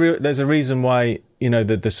there's a reason why the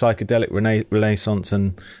psychedelic renaissance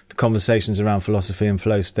and the conversations around philosophy and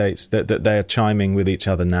flow states that they are chiming with each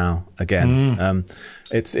other now again.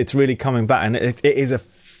 It's really coming back, and it is a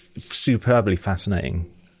superbly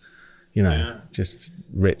fascinating, just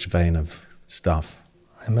rich vein of stuff.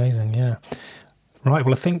 Amazing, yeah. Right,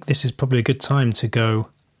 well, I think this is probably a good time to go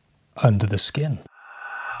under the skin.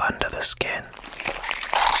 Under the skin.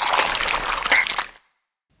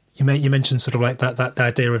 You mentioned sort of like that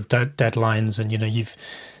idea of deadlines, and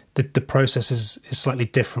the process is slightly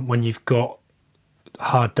different when you've got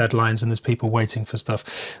hard deadlines and there's people waiting for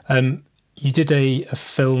stuff. You did a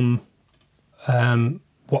film,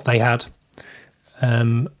 What They Had,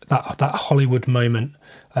 that Hollywood moment,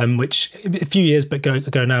 which a few years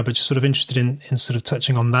ago now, but just sort of interested in sort of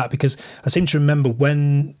touching on that, because I seem to remember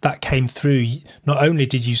when that came through, not only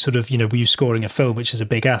did you sort of, were you scoring a film, which is a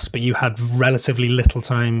big ask, but you had relatively little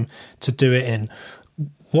time to do it in.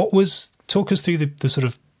 Talk us through the sort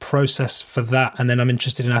of process for that, and then I'm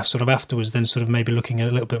interested in sort of afterwards, then sort of maybe looking at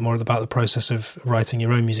a little bit more about the process of writing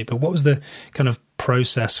your own music. But what was the kind of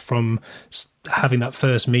process from having that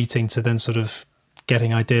first meeting to then sort of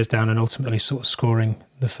getting ideas down and ultimately sort of scoring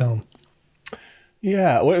the film?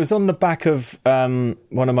 Yeah, well, it was on the back of one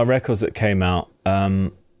of my records that came out.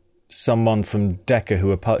 Someone from Decca who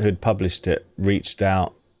had published it reached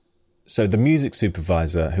out. So the music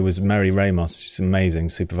supervisor, who was Mary Ramos, she's an amazing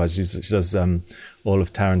supervisor. She does all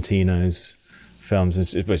of Tarantino's films,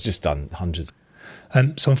 and it's just done hundreds.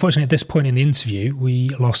 So unfortunately, at this point in the interview, we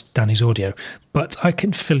lost Danny's audio, but I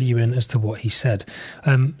can fill you in as to what he said.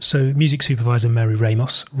 So music supervisor Mary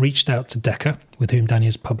Ramos reached out to Decca, with whom Danny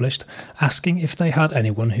has published, asking if they had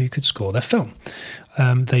anyone who could score their film.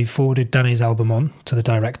 They forwarded Danny's album on to the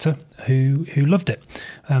director, who loved it.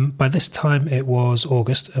 By this time, it was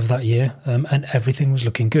August of that year, and everything was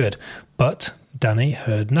looking good. But Danny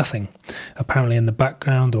heard nothing. Apparently in the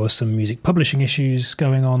background there were some music publishing issues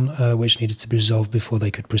going on, which needed to be resolved before they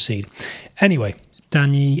could proceed. Anyway,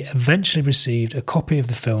 Danny eventually received a copy of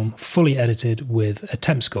the film, fully edited with a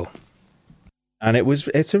temp score. And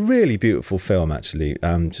it's a really beautiful film, actually,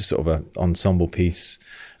 just sort of an ensemble piece.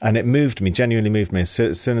 And it genuinely moved me. As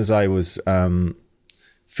soon as I was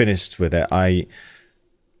finished with it, I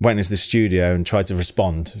went into the studio and tried to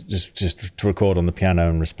respond, just to record on the piano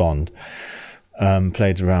and respond.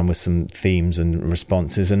 Played around with some themes and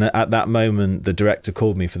responses. And at that moment, the director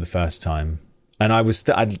called me for the first time. And I was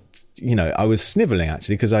snivelling,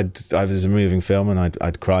 actually, because I was a moving film and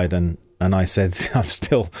I'd cried and I said, I'm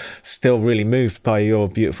still really moved by your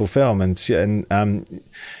beautiful film. And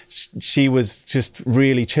she was just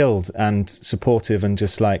really chilled and supportive and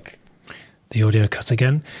just like... The audio cut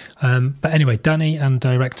again. But anyway, Danny and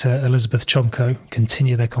director Elizabeth Chomko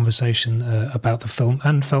continue their conversation about the film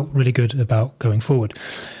and felt really good about going forward.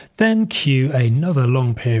 Then cue another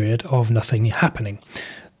long period of nothing happening.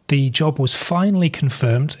 The job was finally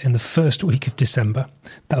confirmed in the first week of December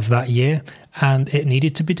of that year, and it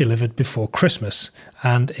needed to be delivered before Christmas,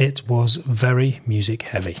 and it was very music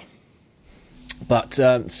heavy. But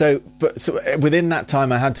so within that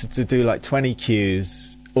time, I had to do like 20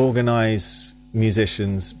 cues, organise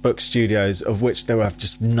musicians, book studios, of which there were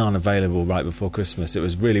just none available right before Christmas. It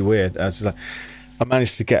was really weird. I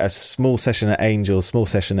managed to get a small session at Angel, small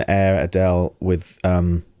session at Air at Adele with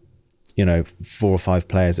 4 or 5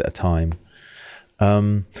 players at a time.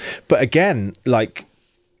 But again, like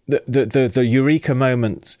the eureka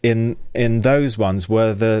moments in those ones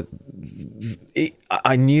were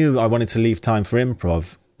I knew I wanted to leave time for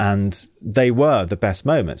improv, and they were the best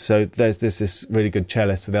moments. So there's this really good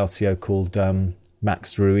cellist with LTO called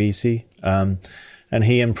Max Ruizi, and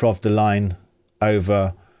he improved a line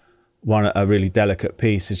over a really delicate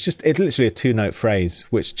piece. It's literally a 2-note phrase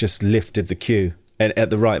which just lifted the cue at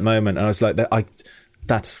the right moment, and I was like,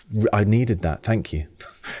 I needed that. Thank you.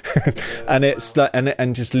 And it's like,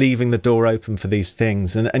 and just leaving the door open for these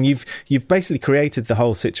things, and you've basically created the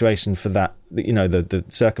whole situation for that, the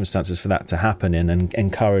circumstances for that to happen in, and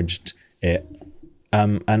encouraged it.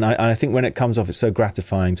 And I think when it comes off, it's so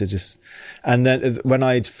gratifying to just. And then when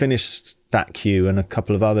I'd finished that cue and a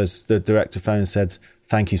couple of others, the director phoned and said,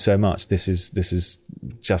 "Thank you so much. This is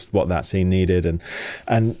just what that scene needed."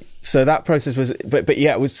 And so that process was, but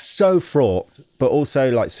yeah, it was so fraught, but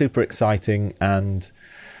also like super exciting. And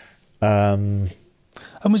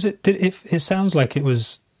was it? It sounds like it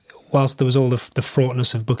was, whilst there was all the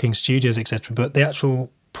fraughtness of booking studios, etc. But the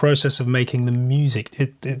actual process of making the music,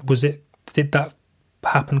 did that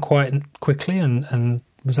happen quite quickly, and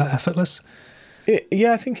was that effortless?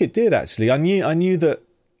 Yeah, I think it did, actually. I knew that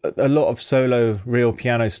a lot of solo real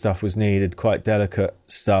piano stuff was needed, quite delicate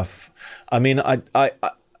stuff. I mean,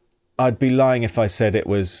 I'd be lying if I said it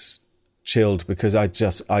was chilled, because I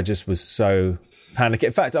just was so panicked.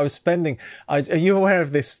 In fact, I was are you aware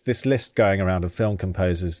of this list going around of film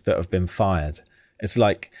composers that have been fired? It's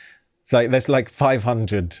like there's like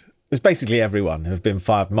 500. It's basically everyone who have been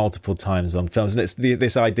fired multiple times on films, and it's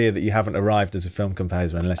this idea that you haven't arrived as a film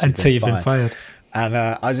composer until you've been fired. And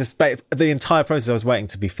the entire process, I was waiting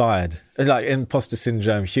to be fired. Like imposter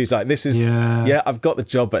syndrome, huge. Like this is, I've got the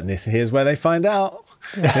job, but here's where they find out.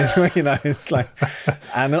 It's like,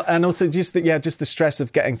 and also just the stress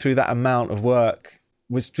of getting through that amount of work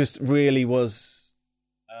was just really was.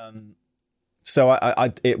 So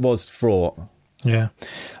it was fraught. Yeah.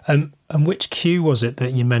 And which cue was it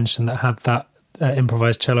that you mentioned that had that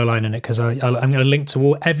improvised cello line in it? Because I'm going to link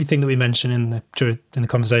to everything that we mentioned in the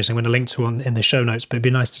conversation. I'm going to link to in the show notes, but it'd be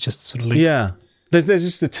nice to just sort of link. Yeah, there's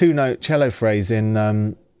just a 2-note cello phrase in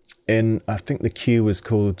I think the cue was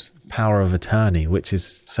called "Power of Attorney," which is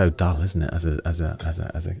so dull, isn't it, as a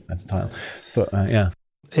title? But yeah,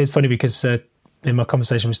 it's funny because in my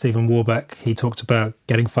conversation with Stephen Warbeck, he talked about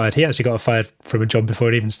getting fired. He actually got fired from a job before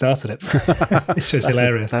he even started it. It's just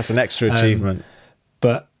hilarious. That's an extra achievement.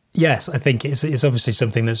 But yes, I think it's obviously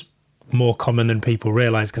something that's more common than people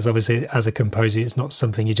realise, because obviously as a composer, it's not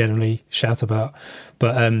something you generally shout about.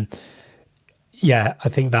 But I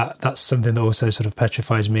think that's something that also sort of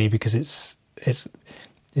petrifies me, because it's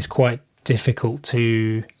quite difficult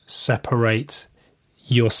to separate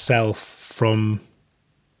yourself from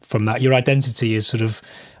from that. Your identity is sort of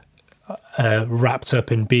wrapped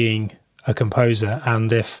up in being a composer,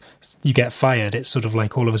 and if you get fired, it's sort of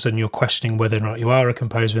like all of a sudden you're questioning whether or not you are a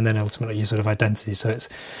composer, and then ultimately your sort of identity. So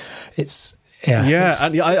it's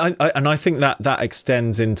and I think that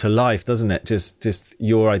extends into life, doesn't it? Just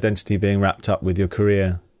your identity being wrapped up with your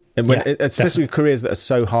career, and especially with careers that are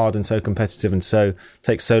so hard and so competitive and so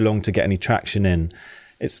take so long to get any traction in.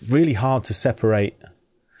 It's really hard to separate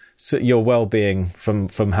your well-being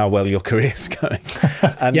from how well your career is going,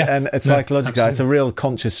 and it's psychological. It's a real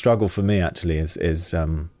conscious struggle for me. Actually,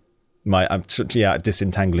 I'm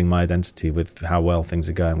disentangling my identity with how well things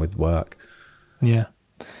are going with work. Yeah,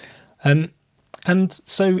 and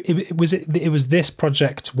so it was this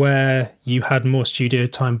project where you had more studio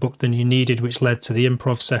time booked than you needed, which led to the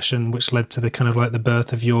improv session, which led to the kind of like the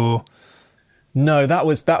birth of your. No, that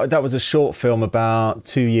was a short film about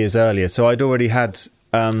 2 years earlier. So I'd already had.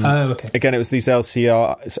 Okay. Again, it was these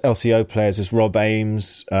LCO players. There's Rob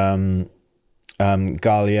Ames,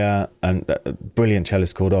 Galia, and a brilliant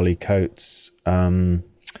cellist called Ollie Coates, and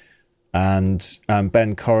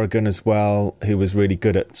Ben Corrigan as well, who was really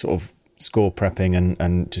good at sort of score prepping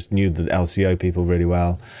and just knew the LCO people really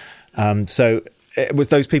well. So it was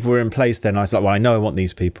those people were in place then. I was like, well, I know I want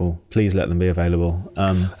these people. Please let them be available.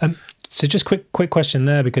 So just quick question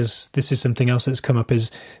there, because this is something else that's come up,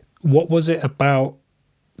 is what was it about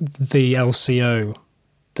the LCO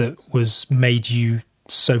that was made you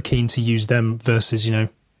so keen to use them versus,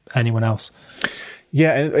 anyone else?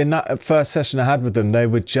 Yeah, in that first session I had with them, they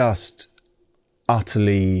were just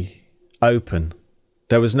utterly open.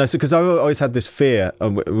 There was no, because I always had this fear,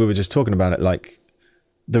 and we were just talking about it, like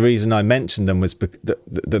the reason I mentioned them was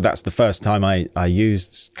that's the first time I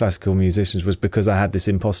used classical musicians was because I had this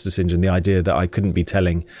imposter syndrome, the idea that I couldn't be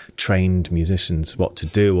telling trained musicians what to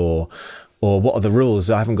do or what are the rules.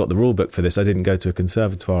 I haven't got the rule book for this. I didn't go to a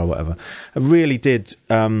conservatoire or whatever. I really did.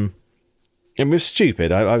 It was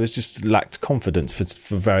stupid. I was just lacked confidence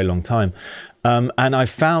for a very long time. And I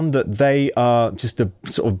found that they are just a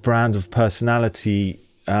sort of brand of personality.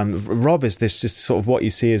 Rob is this just sort of what you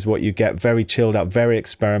see is what you get, very chilled out, very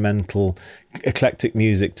experimental, eclectic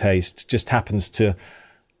music taste, just happens to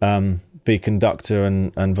be conductor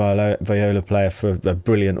and viola player for a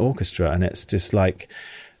brilliant orchestra. And it's just like,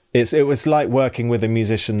 it was like working with a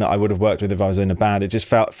musician that I would have worked with if I was in a band. It just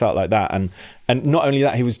felt like that. And not only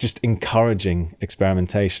that, he was just encouraging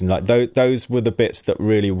experimentation. Like those were the bits that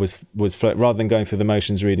really was rather than going through the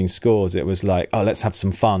motions reading scores, it was like, oh, let's have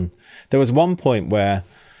some fun. There was one point where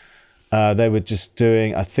they were just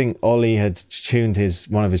doing, I think Ollie had tuned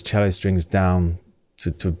one of his cello strings down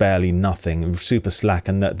to barely nothing, super slack,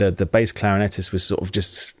 and the bass clarinetist was sort of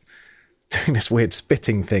just doing this weird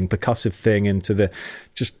spitting thing, percussive thing into the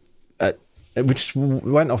we just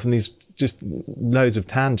went off in these just loads of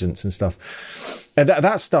tangents and stuff, and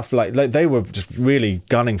that stuff like they were just really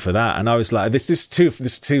gunning for that, and I was like, this is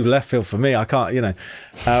too left field for me. I can't,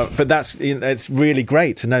 but that's it's really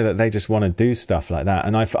great to know that they just want to do stuff like that,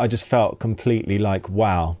 and I just felt completely like,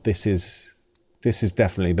 wow, this is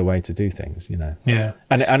definitely the way to do things, Yeah,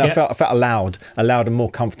 and I felt allowed and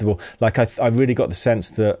more comfortable. Like I really got the sense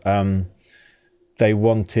that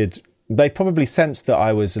they probably sensed that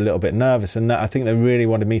I was a little bit nervous, and that I think they really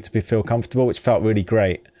wanted me to feel comfortable, which felt really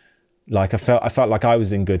great. Like I felt like I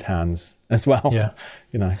was in good hands as well. Yeah,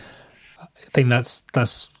 I think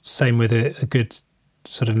that's same with a good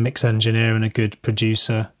sort of mix engineer and a good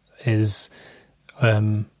producer is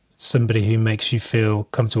somebody who makes you feel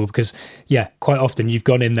comfortable, because quite often you've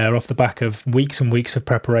gone in there off the back of weeks and weeks of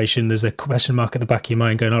preparation. There's a question mark at the back of your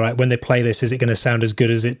mind going, all right, when they play this, is it going to sound as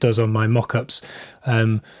good as it does on my mock-ups?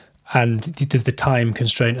 And there's the time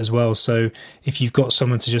constraint as well. So if you've got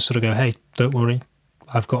someone to just sort of go, hey, don't worry,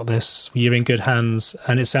 I've got this, you're in good hands.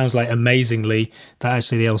 And it sounds like amazingly that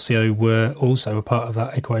actually the LCO were also a part of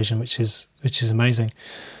that equation, which is amazing.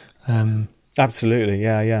 Absolutely.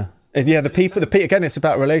 Yeah. Yeah. The people, again, it's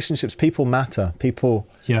about relationships. People matter. People.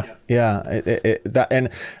 Yeah. Yeah. And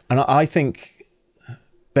I think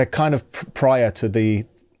they're kind of prior to the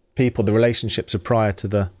people, the relationships are prior to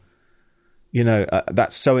the,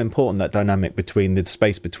 that's so important, that dynamic between the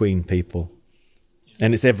space between people.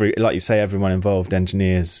 And it's like you say, everyone involved,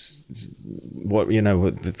 engineers, you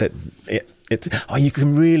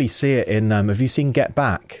can really see it in, have you seen Get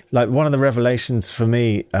Back? Like one of the revelations for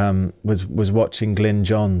me was watching Glyn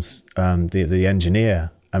Johns, the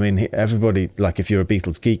engineer. I mean, everybody, like if you're a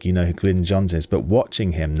Beatles geek, you know who Glyn Johns is, but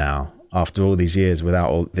watching him now, after all these years without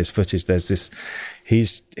all this footage, there's this,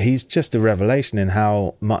 he's just a revelation in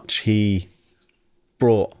how much he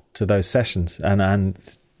brought to those sessions,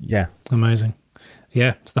 and yeah, amazing.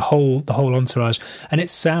 Yeah, it's the whole entourage. And it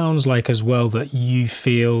sounds like as well that you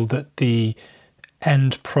feel that the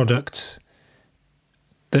end product,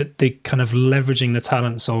 that the kind of leveraging the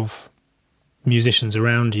talents of musicians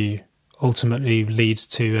around you ultimately leads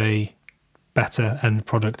to a better end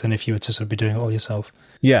product than if you were to sort of be doing it all yourself.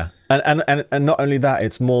 Yeah, and not only that,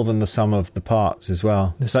 it's more than the sum of the parts as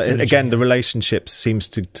well. So again, the relationship seems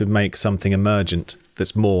to make something emergent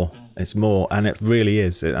that's more. It's more, and it really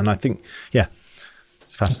is. And I think, yeah,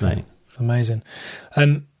 it's fascinating. Okay. Amazing.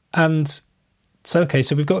 And so, okay,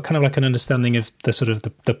 so we've got kind of like an understanding of the sort of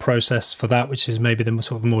the process for that, which is maybe the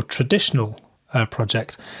sort of more traditional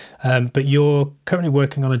project. But you're currently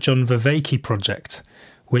working on a John Vervaeke project,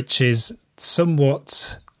 which is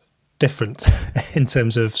somewhat different in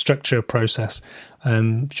terms of structure, process.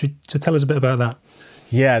 Should you tell us a bit about that?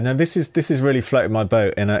 Yeah, no, this is really floating my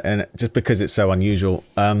boat, and just because it's so unusual.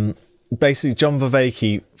 Basically, John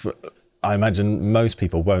Vervaeke, I imagine most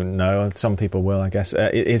people won't know. Some people will, I guess.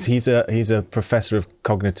 He's a professor of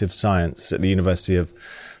cognitive science at the University of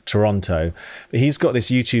Toronto. He's got this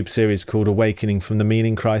YouTube series called Awakening from the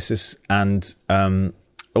Meaning Crisis, and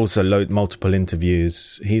also multiple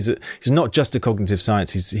interviews. He's not just a cognitive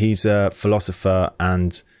science. He's a philosopher,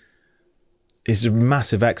 and he's a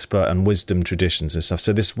massive expert on wisdom traditions and stuff.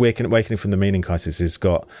 So this Awakening from the Meaning Crisis has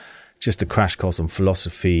got just a crash course on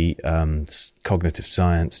philosophy, cognitive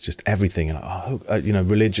science, just everything,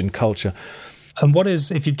 religion, culture. And what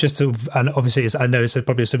is, if you just sort of, and obviously I know it's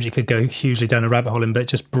probably a subject you could go hugely down a rabbit hole in, but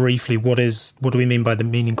just briefly, what do we mean by the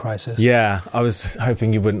meaning crisis? Yeah, I was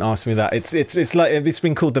hoping you wouldn't ask me that. It's like, it's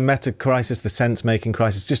been called the meta crisis, the sense making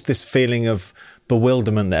crisis, just this feeling of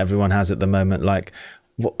bewilderment that everyone has at the moment, like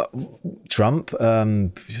Trump,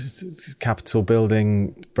 Capitol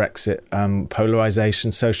building, Brexit,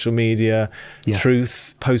 polarization, social media,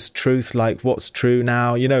 truth, post-truth, like what's true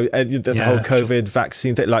now, the whole COVID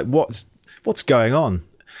vaccine thing, like what's going on?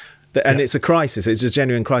 And it's a crisis. It's a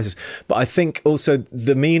genuine crisis. But I think also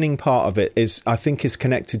the meaning part of it is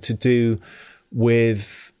connected to do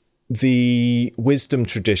with the wisdom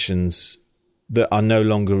traditions that are no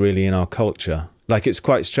longer really in our culture. Like, it's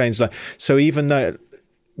quite strange. Like, so even though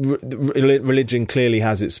religion clearly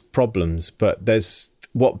has its problems, but there's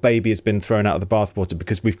what baby has been thrown out of the bathwater,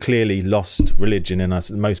 because we've clearly lost religion in us.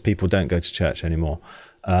 Most people don't go to church anymore.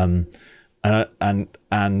 And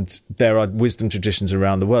there are wisdom traditions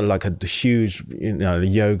around the world, like a huge,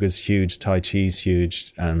 yoga's huge, Tai Chi's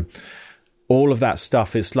huge, all of that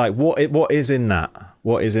stuff. It's like, what is in that?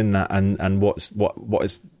 What is in that? And what's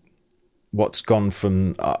gone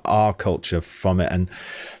from our culture from it?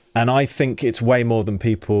 And I think it's way more than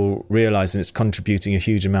people realize, and it's contributing a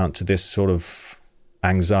huge amount to this sort of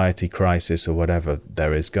anxiety crisis or whatever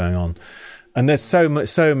there is going on. And there's so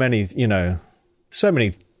many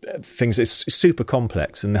things. It's super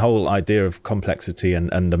complex, and the whole idea of complexity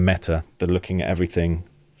and the meta, the looking at everything,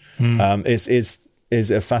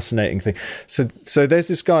 is a fascinating thing. So there's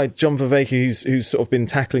this guy John Vervaeke who's sort of been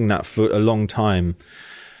tackling that for a long time,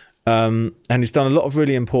 and he's done a lot of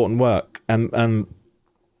really important work.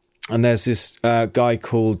 And there's this guy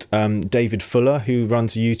called David Fuller, who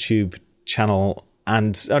runs a YouTube channel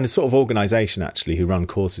and a sort of organisation, actually, who run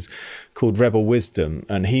courses called Rebel Wisdom.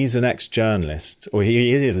 And he's an ex-journalist, or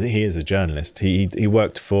he is a journalist. He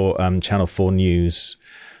worked for Channel 4 News,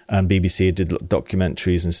 BBC, did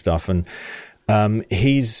documentaries and stuff. And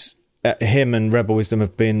him and Rebel Wisdom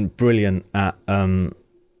have been brilliant at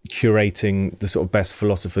curating the sort of best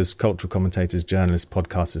philosophers, cultural commentators, journalists,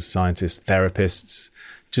 podcasters, scientists, therapists,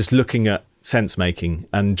 just looking at sense making.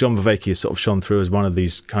 And John Vervaeke has sort of shone through as one of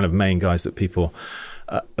these kind of main guys that people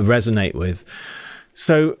resonate with.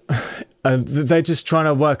 So they're just trying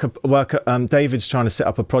to work. David's trying to set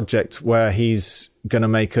up a project where he's going to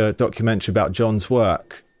make a documentary about John's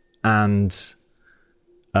work, and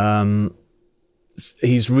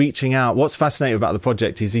he's reaching out. What's fascinating about the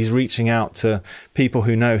project is he's reaching out to people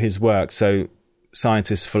who know his work. So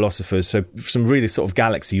scientists, philosophers, so some really sort of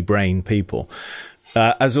galaxy brain people.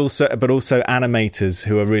 But also animators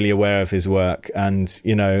who are really aware of his work, and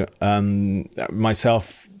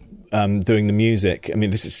myself doing the music. I mean,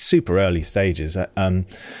 this is super early stages, and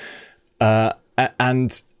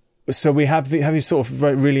so we have these sort of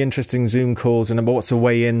really interesting Zoom calls, and what's a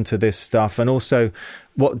way into this stuff. And also,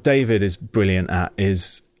 what David is brilliant at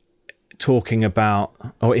is talking about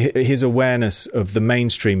his awareness of the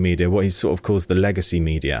mainstream media, what he sort of calls the legacy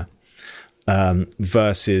media,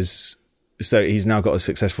 versus. So he's now got a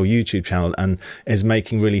successful YouTube channel and is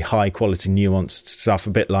making really high quality, nuanced stuff, a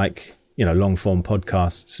bit like, long form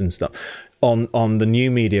podcasts and stuff. on the new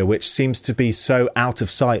media, which seems to be so out of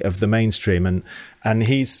sight of the mainstream. And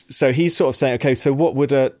he's sort of saying, okay, so what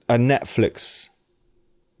would a Netflix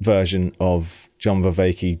version of John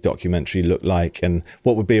Vervaeke documentary look like, and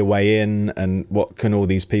what would be a way in, and what can all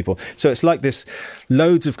these people... So it's like this,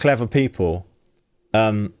 loads of clever people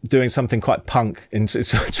doing something quite punk and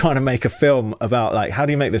trying to make a film about, like, how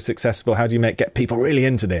do you make this accessible? How do you get people really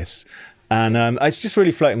into this? And it's just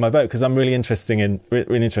really floating my boat, because I'm really interested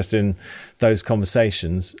in those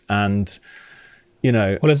conversations. And, you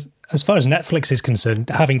know... Well, as far as Netflix is concerned,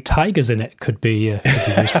 having tigers in it could be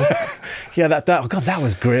useful. Yeah, that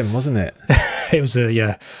was grim, wasn't it? It was,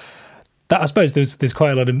 yeah. That, I suppose there's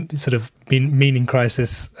quite a lot of sort of meaning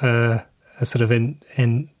crisis sort of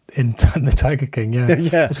in the Tiger King, yeah.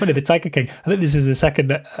 Yeah. It's funny, the Tiger King, I think this is the second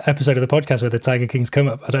episode of the podcast where the Tiger King's come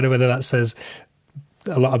up. I don't know whether that says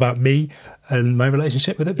a lot about me and my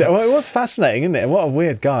relationship with it. Well, it was fascinating, isn't it? What a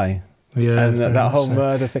weird guy. Yeah, and that whole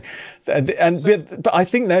murder thing. But I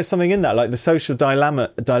think there's something in that, like the Social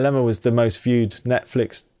Dilemma was the most viewed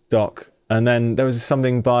Netflix doc. And then there was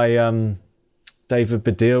something by David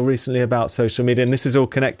Baddiel recently about social media. And this is all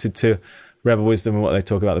connected to Rebel Wisdom and what they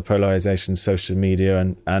talk about, the polarization of social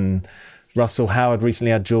media. And Russell Howard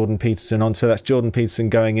recently had Jordan Peterson on. So that's Jordan Peterson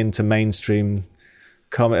going into mainstream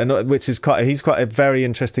comedy, which is he's quite a very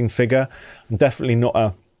interesting figure. I'm definitely not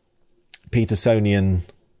a Petersonian,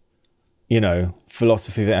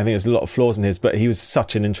 philosophy. I think there's a lot of flaws in his, but he was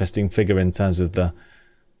such an interesting figure in terms of the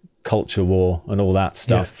culture war and all that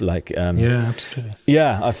stuff. Yeah. Yeah, absolutely.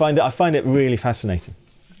 Yeah, I find it really fascinating.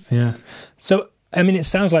 Yeah. So, I mean, it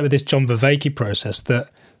sounds like with this John Vervaeke process that,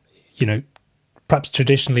 perhaps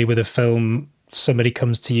traditionally with a film, somebody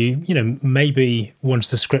comes to you, maybe once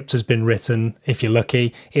the script has been written, if you're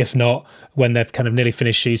lucky. If not, when they've kind of nearly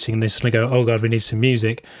finished shooting and they suddenly go, oh God, we need some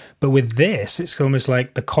music. But with this, it's almost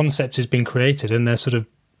like the concept has been created and they're sort of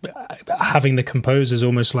having the composers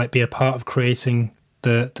almost like be a part of creating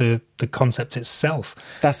the concept itself.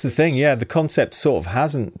 That's the thing, yeah. The concept sort of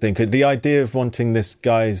hasn't been... The idea of wanting this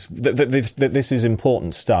guy's... that this is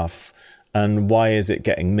important stuff, and why is it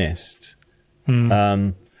getting missed?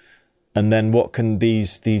 And then what can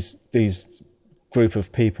these group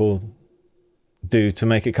of people do to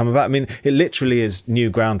make it come about? I mean, it literally is new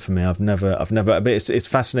ground for me. I've never. But it's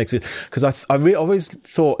fascinating because I always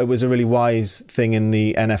thought it was a really wise thing in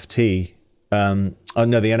the NFT. The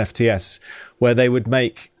NFTS, where they would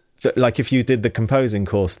make like if you did the composing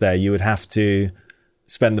course there, you would have to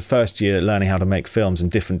spend the first year learning how to make films in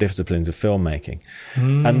different disciplines of filmmaking,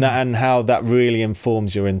 and how that really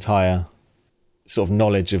informs your entire sort of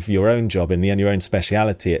knowledge of your own job in the end, your own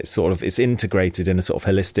speciality. It's integrated in a sort of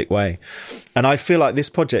holistic way. And I feel like this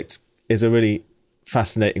project is a really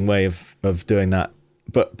fascinating way of doing that,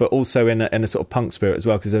 but also in a sort of punk spirit as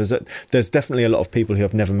well, because there's definitely a lot of people who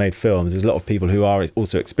have never made films. There's a lot of people who are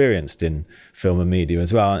also experienced in film and media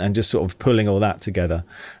as well, and just sort of pulling all that together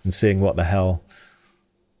and seeing what the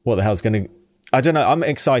hell's going to... I don't know. I'm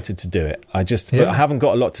excited to do it. But I haven't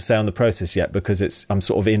got a lot to say on the process yet because I'm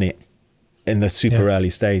sort of in it in the super early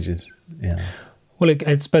stages. Yeah. Well,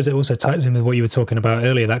 I suppose it also ties in with what you were talking about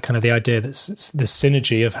earlier, that kind of the idea that the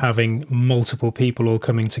synergy of having multiple people all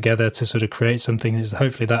coming together to sort of create something is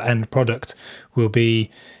hopefully that end product will be,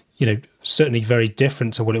 certainly very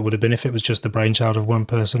different to what it would have been if it was just the brainchild of one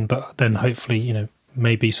person, but then hopefully,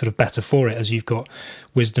 maybe sort of better for it as you've got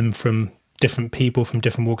wisdom from different people from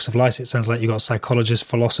different walks of life. It sounds like you've got psychologists,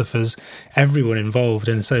 philosophers, everyone involved.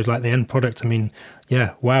 And so like the end product, I mean,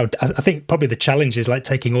 yeah, wow. I think probably the challenge is like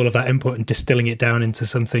taking all of that input and distilling it down into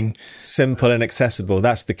something simple and accessible.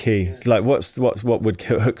 That's the key. Like what would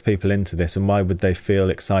hook people into this, and why would they feel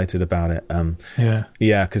excited about it?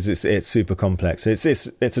 Because it's super complex. It's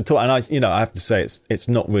a talk, and I have to say it's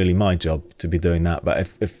not really my job to be doing that,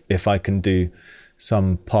 but if I can do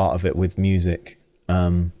some part of it with music,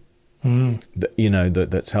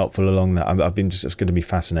 that's helpful along that. I've been just going to be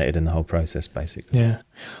fascinated in the whole process, basically. Yeah.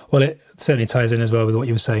 Well, it certainly ties in as well with what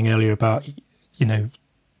you were saying earlier about,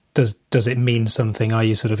 does it mean something? Are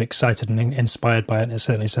you sort of excited and inspired by it? And it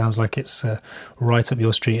certainly sounds like it's right up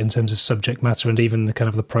your street in terms of subject matter and even the kind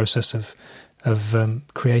of the process of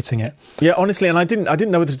creating it. Yeah, honestly, and I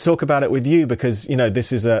didn't know whether to talk about it with you because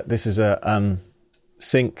this is a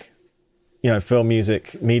sync, film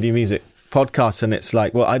music, media music podcast, and it's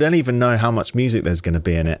like, well, I don't even know how much music there's going to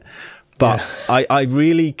be in it, but I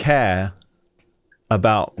really care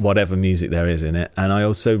about whatever music there is in it, and I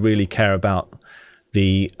also really care about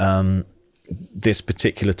the this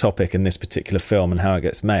particular topic and this particular film and how it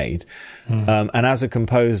gets made. And as a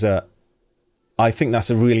composer, I think that's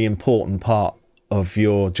a really important part of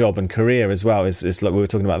your job and career as well is like we were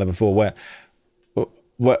talking about that before, where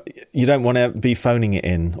you don't want to be phoning it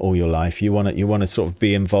in all your life. You want to sort of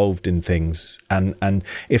be involved in things, and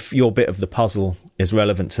if your bit of the puzzle is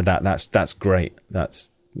relevant to that, that's great.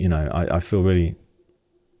 That's, you know, I feel that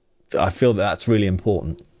that's really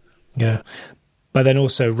important. Yeah, but then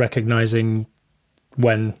also recognizing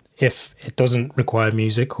if it doesn't require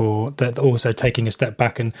music, or that also taking a step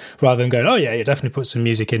back, and rather than going, oh yeah, you definitely put some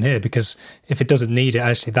music in here, because if it doesn't need it,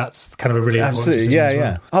 actually that's kind of a really important decision.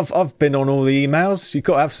 Yeah. I've been on all the emails. You've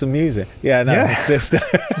got to have some music. Yeah, no, yeah. It's just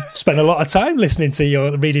spend a lot of time reading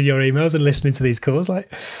your emails and listening to these calls, like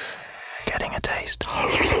getting a taste.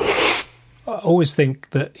 I always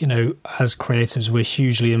think that, you know, as creatives, we're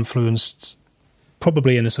hugely influenced,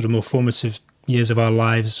 probably in the sort of more formative years of our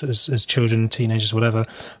lives as children, teenagers, whatever,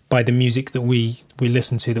 by the music that we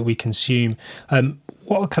listen to, that we consume.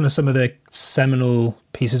 What are kind of some of the seminal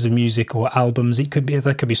pieces of music or albums? There could be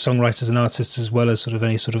songwriters and artists as well as sort of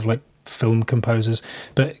any sort of like film composers.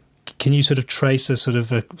 But can you sort of trace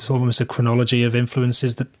almost a chronology of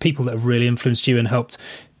influences, that people that have really influenced you and helped?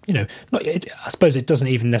 You know, I suppose it doesn't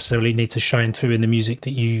even necessarily need to shine through in the music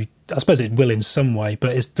that you. I suppose it will in some way,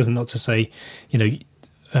 but it doesn't, not to say, you know,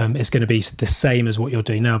 it's going to be the same as what you're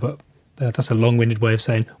doing now. But that's a long-winded way of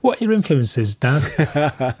saying, what are your influences, Dan?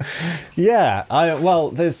 Yeah,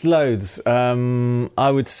 there's loads. I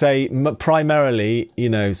would say primarily, you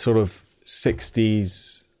know, sort of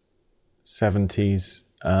 60s, 70s.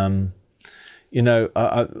 You know,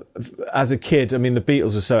 as a kid, I mean, the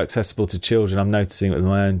Beatles were so accessible to children. I'm noticing it with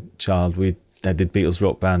my own child. They did Beatles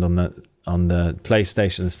Rock Band on the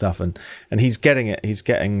PlayStation and stuff, and he's getting it. He's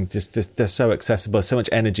getting just they're so accessible. There's so much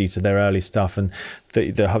energy to their early stuff, and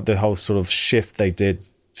the whole sort of shift they did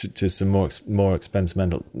to some more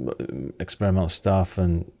experimental stuff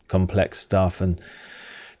and complex stuff, and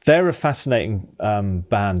they're a fascinating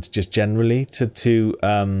band just generally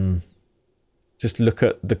to just look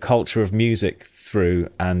at the culture of music through,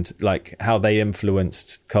 and like how they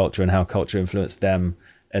influenced culture and how culture influenced them.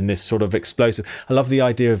 And this sort of explosive. I love the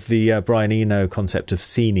idea of the Brian Eno concept of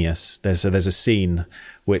scenius. There's a scene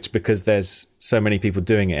which, because there's so many people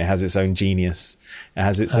doing it, it has its own genius. It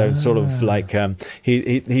has its own sort of like.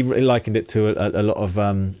 He likened it to a lot of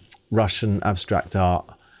Russian abstract art,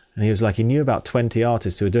 and he was like, he knew about 20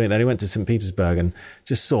 artists who were doing it. Then he went to St. Petersburg and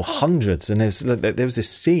just saw hundreds, and there was this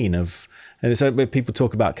scene of. And so people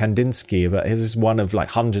talk about Kandinsky, but he was one of like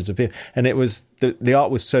hundreds of people. And it was, the art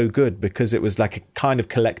was so good because it was like a kind of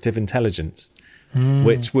collective intelligence,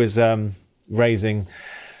 which was raising.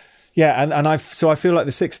 Yeah, and I feel like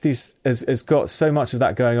the 60s has got so much of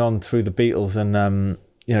that going on through the Beatles and,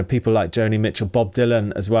 you know, people like Joni Mitchell, Bob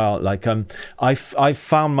Dylan as well. Like I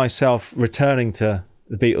found myself returning to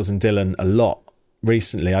the Beatles and Dylan a lot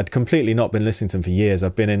recently. I'd completely not been listening to them for years.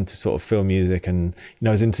 I've been into sort of film music, and, you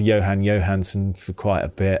know, I was into Johan Johansson for quite a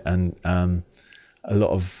bit, and a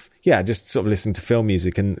lot of, just sort of listening to film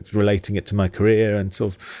music and relating it to my career and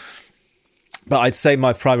sort of. But I'd say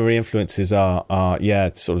my primary influences are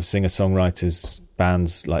sort of singer-songwriters,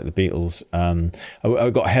 bands like the Beatles. I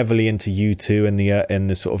got heavily into U2 in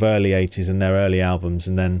the sort of early 80s and their early albums,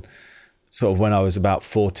 and then sort of when I was about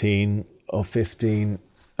 14 or 15,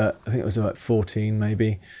 I think it was about 14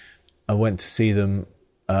 maybe, I went to see them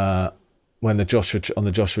when on the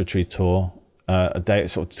Joshua Tree tour.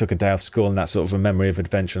 Sort of took a day off school, and that's sort of a memory of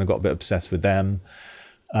adventure, and I got a bit obsessed with them.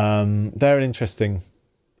 They're an interesting,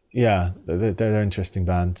 they're an interesting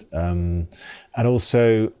band. And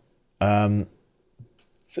also, we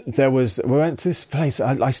went to this place,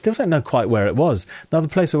 I still don't know quite where it was. Another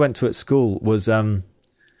place I went to at school was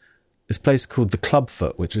this place called the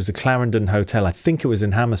Clubfoot, which was a Clarendon hotel. I think it was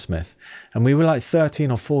in Hammersmith. And we were like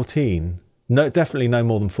 13 or 14. No, definitely no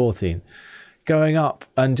more than 14. Going up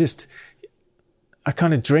and just a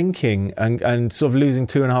kind of drinking and sort of losing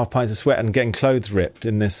 2.5 pints of sweat and getting clothes ripped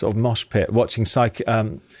in this sort of mosh pit, watching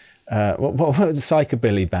psychobilly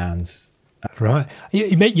bands. Right.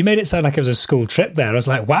 You made it sound like it was a school trip there. I was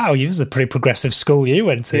like, wow, it was a pretty progressive school you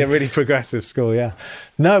went to. Yeah, really progressive school, yeah.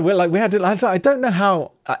 No, I don't know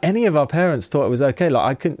how any of our parents thought it was okay.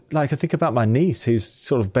 I think about my niece who's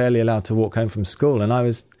sort of barely allowed to walk home from school, and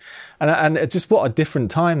and just what a different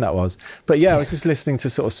time that was. But yeah, I was just listening to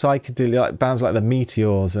sort of psychedelic, like bands like the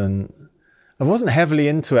Meteors, and I wasn't heavily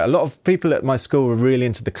into it. A lot of people at my school were really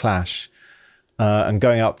into the Clash, and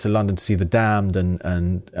going up to London to see the Damned,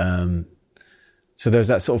 and so there's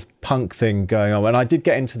that sort of punk thing going on. And I did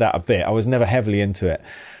get into that a bit. I was never heavily into it.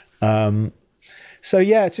 So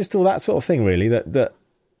yeah, it's just all that sort of thing really that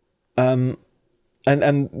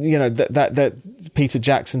and you know, that Peter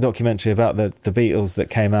Jackson documentary about the Beatles that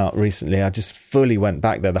came out recently, I just fully went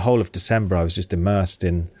back there. The whole of December I was just immersed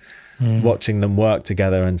in watching them work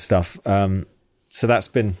together and stuff. So that's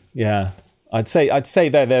been, I'd say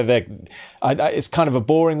they're it's kind of a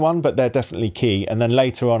boring one, but they're definitely key. And then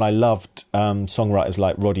later on, I loved songwriters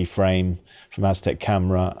like Roddy Frame from Aztec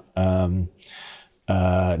Camera,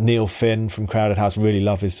 Neil Finn from Crowded House. Really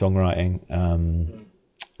love his songwriting.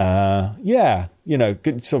 You know,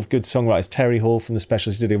 good songwriters. Terry Hall from The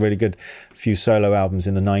Specials did a really good few solo albums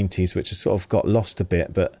in the 90s, which has sort of got lost a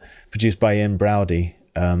bit, but produced by Ian Browdy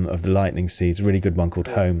of the Lightning Seeds. A really good one called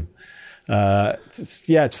Home.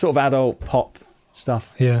 It's sort of adult pop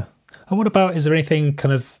stuff. Yeah. And what about, is there anything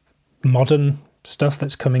kind of modern stuff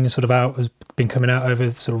that's coming sort of out, has been coming out over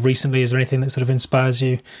sort of recently? Is there anything that sort of inspires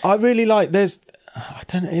you? I really like, I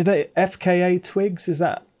don't know, the FKA Twigs, is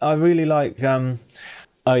that, I really like, is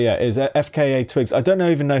FKA Twigs. I don't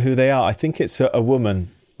even know who they are. I think it's a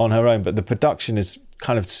woman on her own, but the production is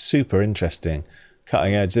kind of super interesting,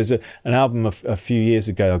 cutting edge. There's an album a few years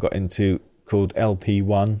ago I got into called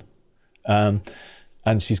LP1, and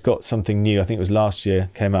she's got something new, I think it was last year,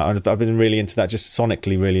 came out. I've been really into that, just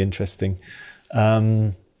sonically really interesting.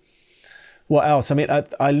 What else? I mean, I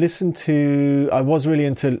was really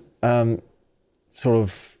into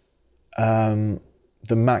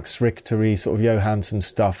the Max Richtery sort of Johansson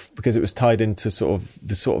stuff, because it was tied into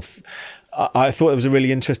I thought it was a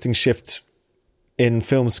really interesting shift in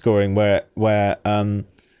film scoring where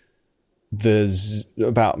there's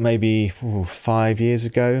about maybe 5 years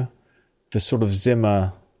ago, the sort of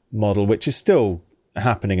Zimmer model, which is still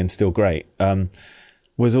happening and still great,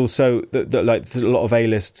 was also like a lot of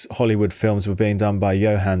A-list Hollywood films were being done by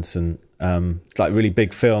Johansson, like really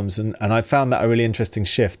big films, and I found that a really interesting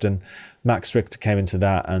shift, and Max Richter came into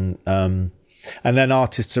that, and then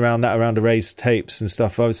artists around Erased Tapes and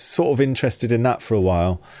stuff. I was sort of interested in that for a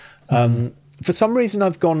while. For some reason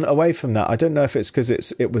I've gone away from that. I don't know if it's because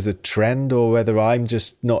it was a trend or whether I'm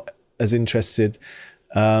just not as interested.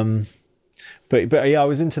 But yeah, I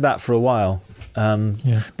was into that for a while.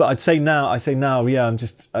 But I'd say now, I'm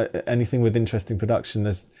just anything with interesting production.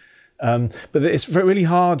 There's, but it's really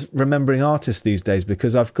hard remembering artists these days,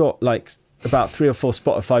 because I've got like about 3 or 4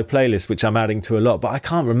 Spotify playlists which I'm adding to a lot, but I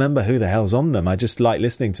can't remember who the hell's on them. I just like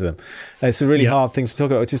listening to them. It's a really hard thing to talk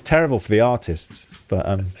about, which is terrible for the artists.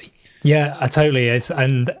 But yeah, I totally.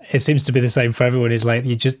 And it seems to be the same for everyone. Is like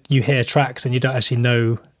you hear tracks and you don't actually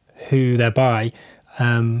know who they're by.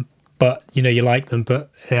 But you know you like them. But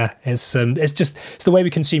yeah, it's the way we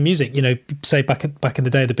consume music. You know, say back in the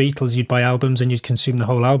day, the Beatles, you'd buy albums and you'd consume the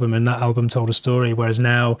whole album, and that album told a story. Whereas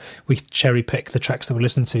now we cherry pick the tracks that we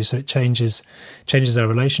listen to, so it changes our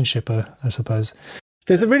relationship, I suppose.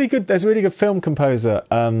 There's a really good film composer.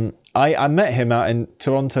 I met him out in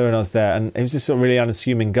Toronto when I was there, and he was this sort of really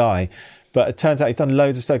unassuming guy. But it turns out he's done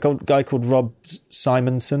loads of stuff. A guy called Rob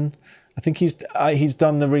Simonson. I think he's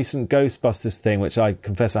done the recent Ghostbusters thing, which I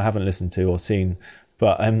confess I haven't listened to or seen.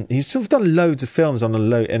 But he's sort of done loads of films in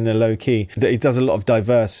the low key. He does a lot of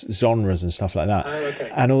diverse genres and stuff like that. Oh,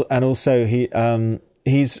 okay. And also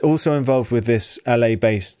he's also involved with this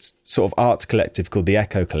LA-based sort of art collective called the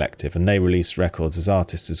Echo Collective, and they release records as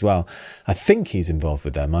artists as well. I think he's involved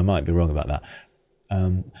with them. I might be wrong about that.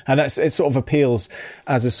 And it sort of appeals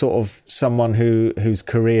as a sort of someone whose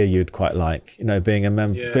career you'd quite like, you know, being a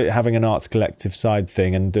member, having an arts collective side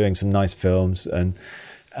thing and doing some nice films and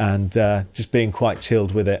just being quite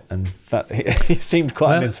chilled with it. And that he seemed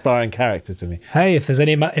quite an inspiring character to me. Hey, if there's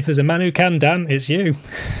a man who can, Dan, it's you.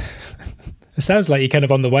 It sounds like you're kind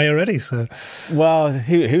of on the way already. So, well,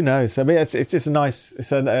 who knows? I mean, it's just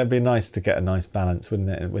it'd be nice to get a nice balance, wouldn't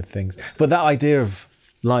it, with things? But that idea of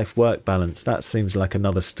life-work balance, that seems like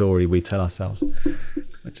another story we tell ourselves,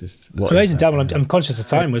 which is what amazing. Dan, well, I'm conscious of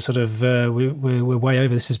time. We're sort of we're way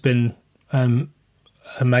over. This has been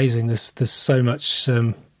amazing. There's so much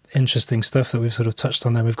interesting stuff that we've sort of touched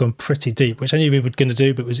on there. We've gone pretty deep, which I knew we were going to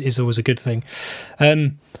do, but is always a good thing.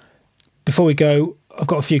 Before we go, I've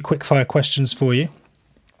got a few quick fire questions for you.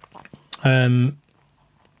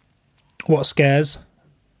 What scares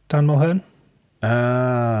Dan Mulhern?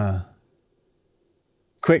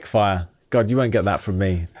 Quick fire. God, you won't get that from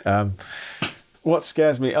me. What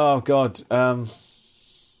scares me? Oh God.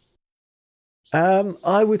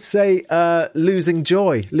 I would say losing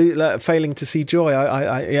joy, failing to see joy.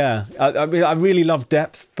 I mean, I really love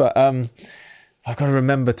depth, but I've got to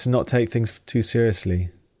remember to not take things too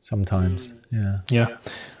seriously sometimes. Yeah.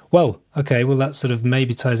 Well, okay. Well, that sort of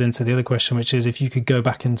maybe ties into the other question, which is, if you could go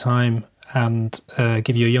back in time and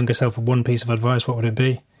give your younger self one piece of advice, what would it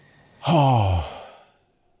be? Oh.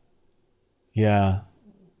 Yeah,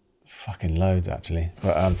 fucking loads actually.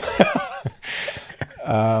 But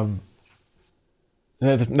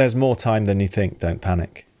there's more time than you think. Don't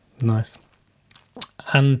panic. Nice.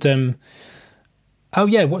 And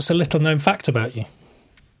what's a little known fact about you?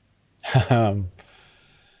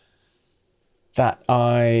 That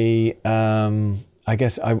I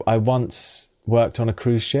guess I once worked on a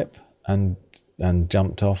cruise ship and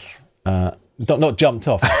jumped off. Not jumped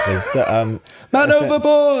off actually. Man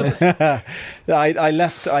overboard. I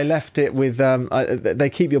left it with. They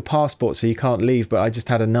keep your passport so you can't leave, but I just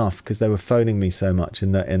had enough because they were phoning me so much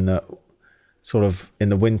in the sort of in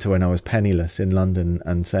the winter when I was penniless in London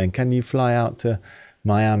and saying, "Can you fly out to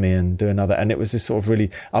Miami and do another?" And it was just sort of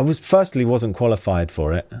really. I wasn't qualified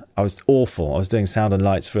for it. I was awful. I was doing sound and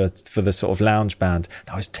lights for the sort of lounge band.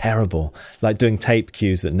 I was terrible, like doing tape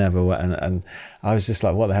cues that never were. And I was just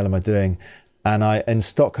like, "What the hell am I doing?" And in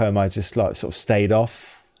Stockholm, I just like sort of stayed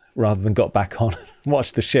off rather than got back on and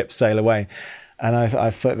watched the ship sail away. And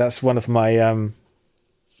I thought that's one of my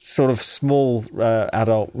sort of small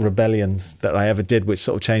adult rebellions that I ever did, which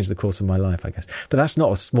sort of changed the course of my life, I guess. But that's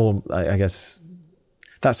not a small, I guess,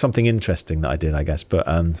 that's something interesting that I did, I guess. But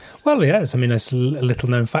well, yes, I mean, it's a little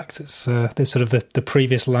known fact. It's this sort of the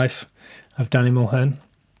previous life of Danny Mulhern.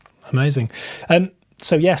 Amazing.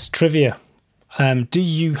 So yes, trivia. Do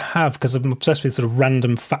you have, because I'm obsessed with sort of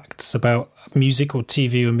random facts about music or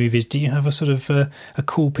TV or movies, do you have a sort of a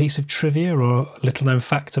cool piece of trivia or a little known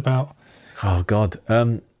fact about? Oh God,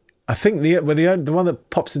 I think the one that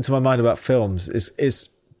pops into my mind about films is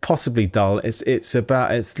possibly dull. It's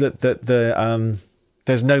that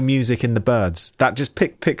there's no music in The Birds. That just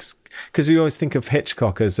picks because we always think of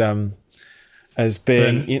Hitchcock as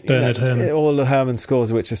being Bernard Herrmann. All the Herrmann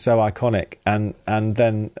scores, which are so iconic, and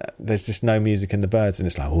then there's just no music in The Birds, and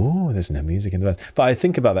it's like, oh, there's no music in The Birds. But I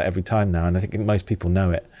think about that every time now, and I think most people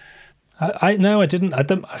know it. I didn't. I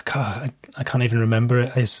can't even remember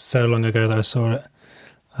it. It's so long ago that I saw it.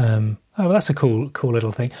 Well, that's a cool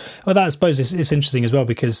little thing. Well, that I suppose it's interesting as well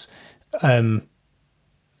because it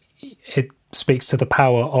speaks to the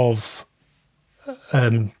power of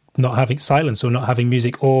not having silence or not having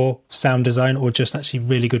music or sound design or just actually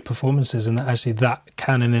really good performances, and that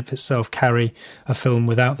can in of itself carry a film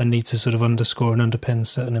without the need to sort of underscore and underpin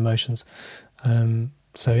certain emotions.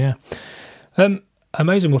 So yeah.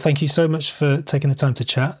 Amazing. Well, thank you so much for taking the time to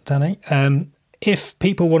chat, Danny. If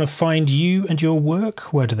people want to find you and your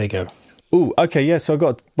work, where do they go? Oh, okay, yeah. So I've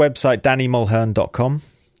got a website, dannymulhern.com.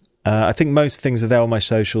 I think most things are there. All my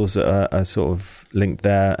socials are sort of linked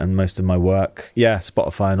there, and most of my work. Yeah,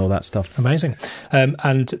 Spotify and all that stuff. Amazing.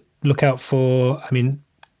 And look out for,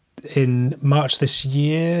 in March this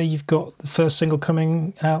year, you've got the first single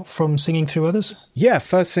coming out from Singing Through Others? Yeah,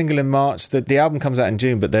 first single in March. The album comes out in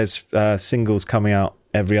June, but there's singles coming out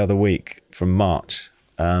every other week from March.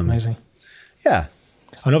 Amazing. Yeah.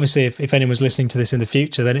 And obviously, if anyone's listening to this in the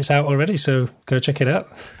future, then it's out already, so go check it out.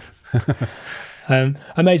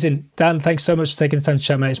 Amazing. Dan, thanks so much for taking the time to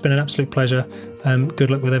chat, mate. It's been an absolute pleasure.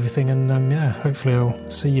 Good luck with everything, and hopefully I'll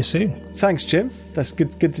see you soon. Thanks, Jim. That's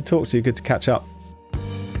good to talk to you. Good to catch up.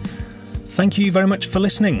 Thank you very much for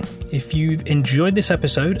listening. If you've enjoyed this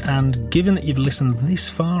episode, and given that you've listened this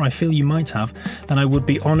far, I feel you might have, then I would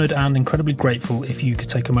be honoured and incredibly grateful if you could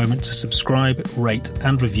take a moment to subscribe, rate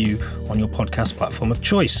and review on your podcast platform of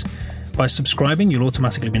choice. By subscribing, you'll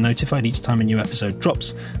automatically be notified each time a new episode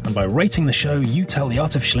drops, and by rating the show, you tell the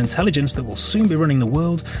artificial intelligence that will soon be running the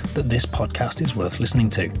world that this podcast is worth listening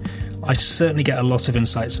to. I certainly get a lot of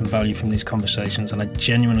insights and value from these conversations, and I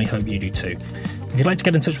genuinely hope you do too. If you'd like to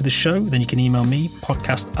get in touch with the show, then you can email me,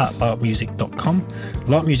 podcast@larkmusic.com.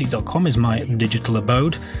 Larkmusic.com is my digital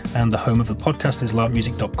abode, and the home of the podcast is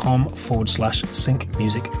larkmusic.com/Sync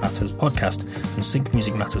Music Matters Podcast. And Sync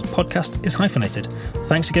Music Matters Podcast is hyphenated.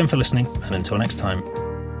 Thanks again for listening, and until next time.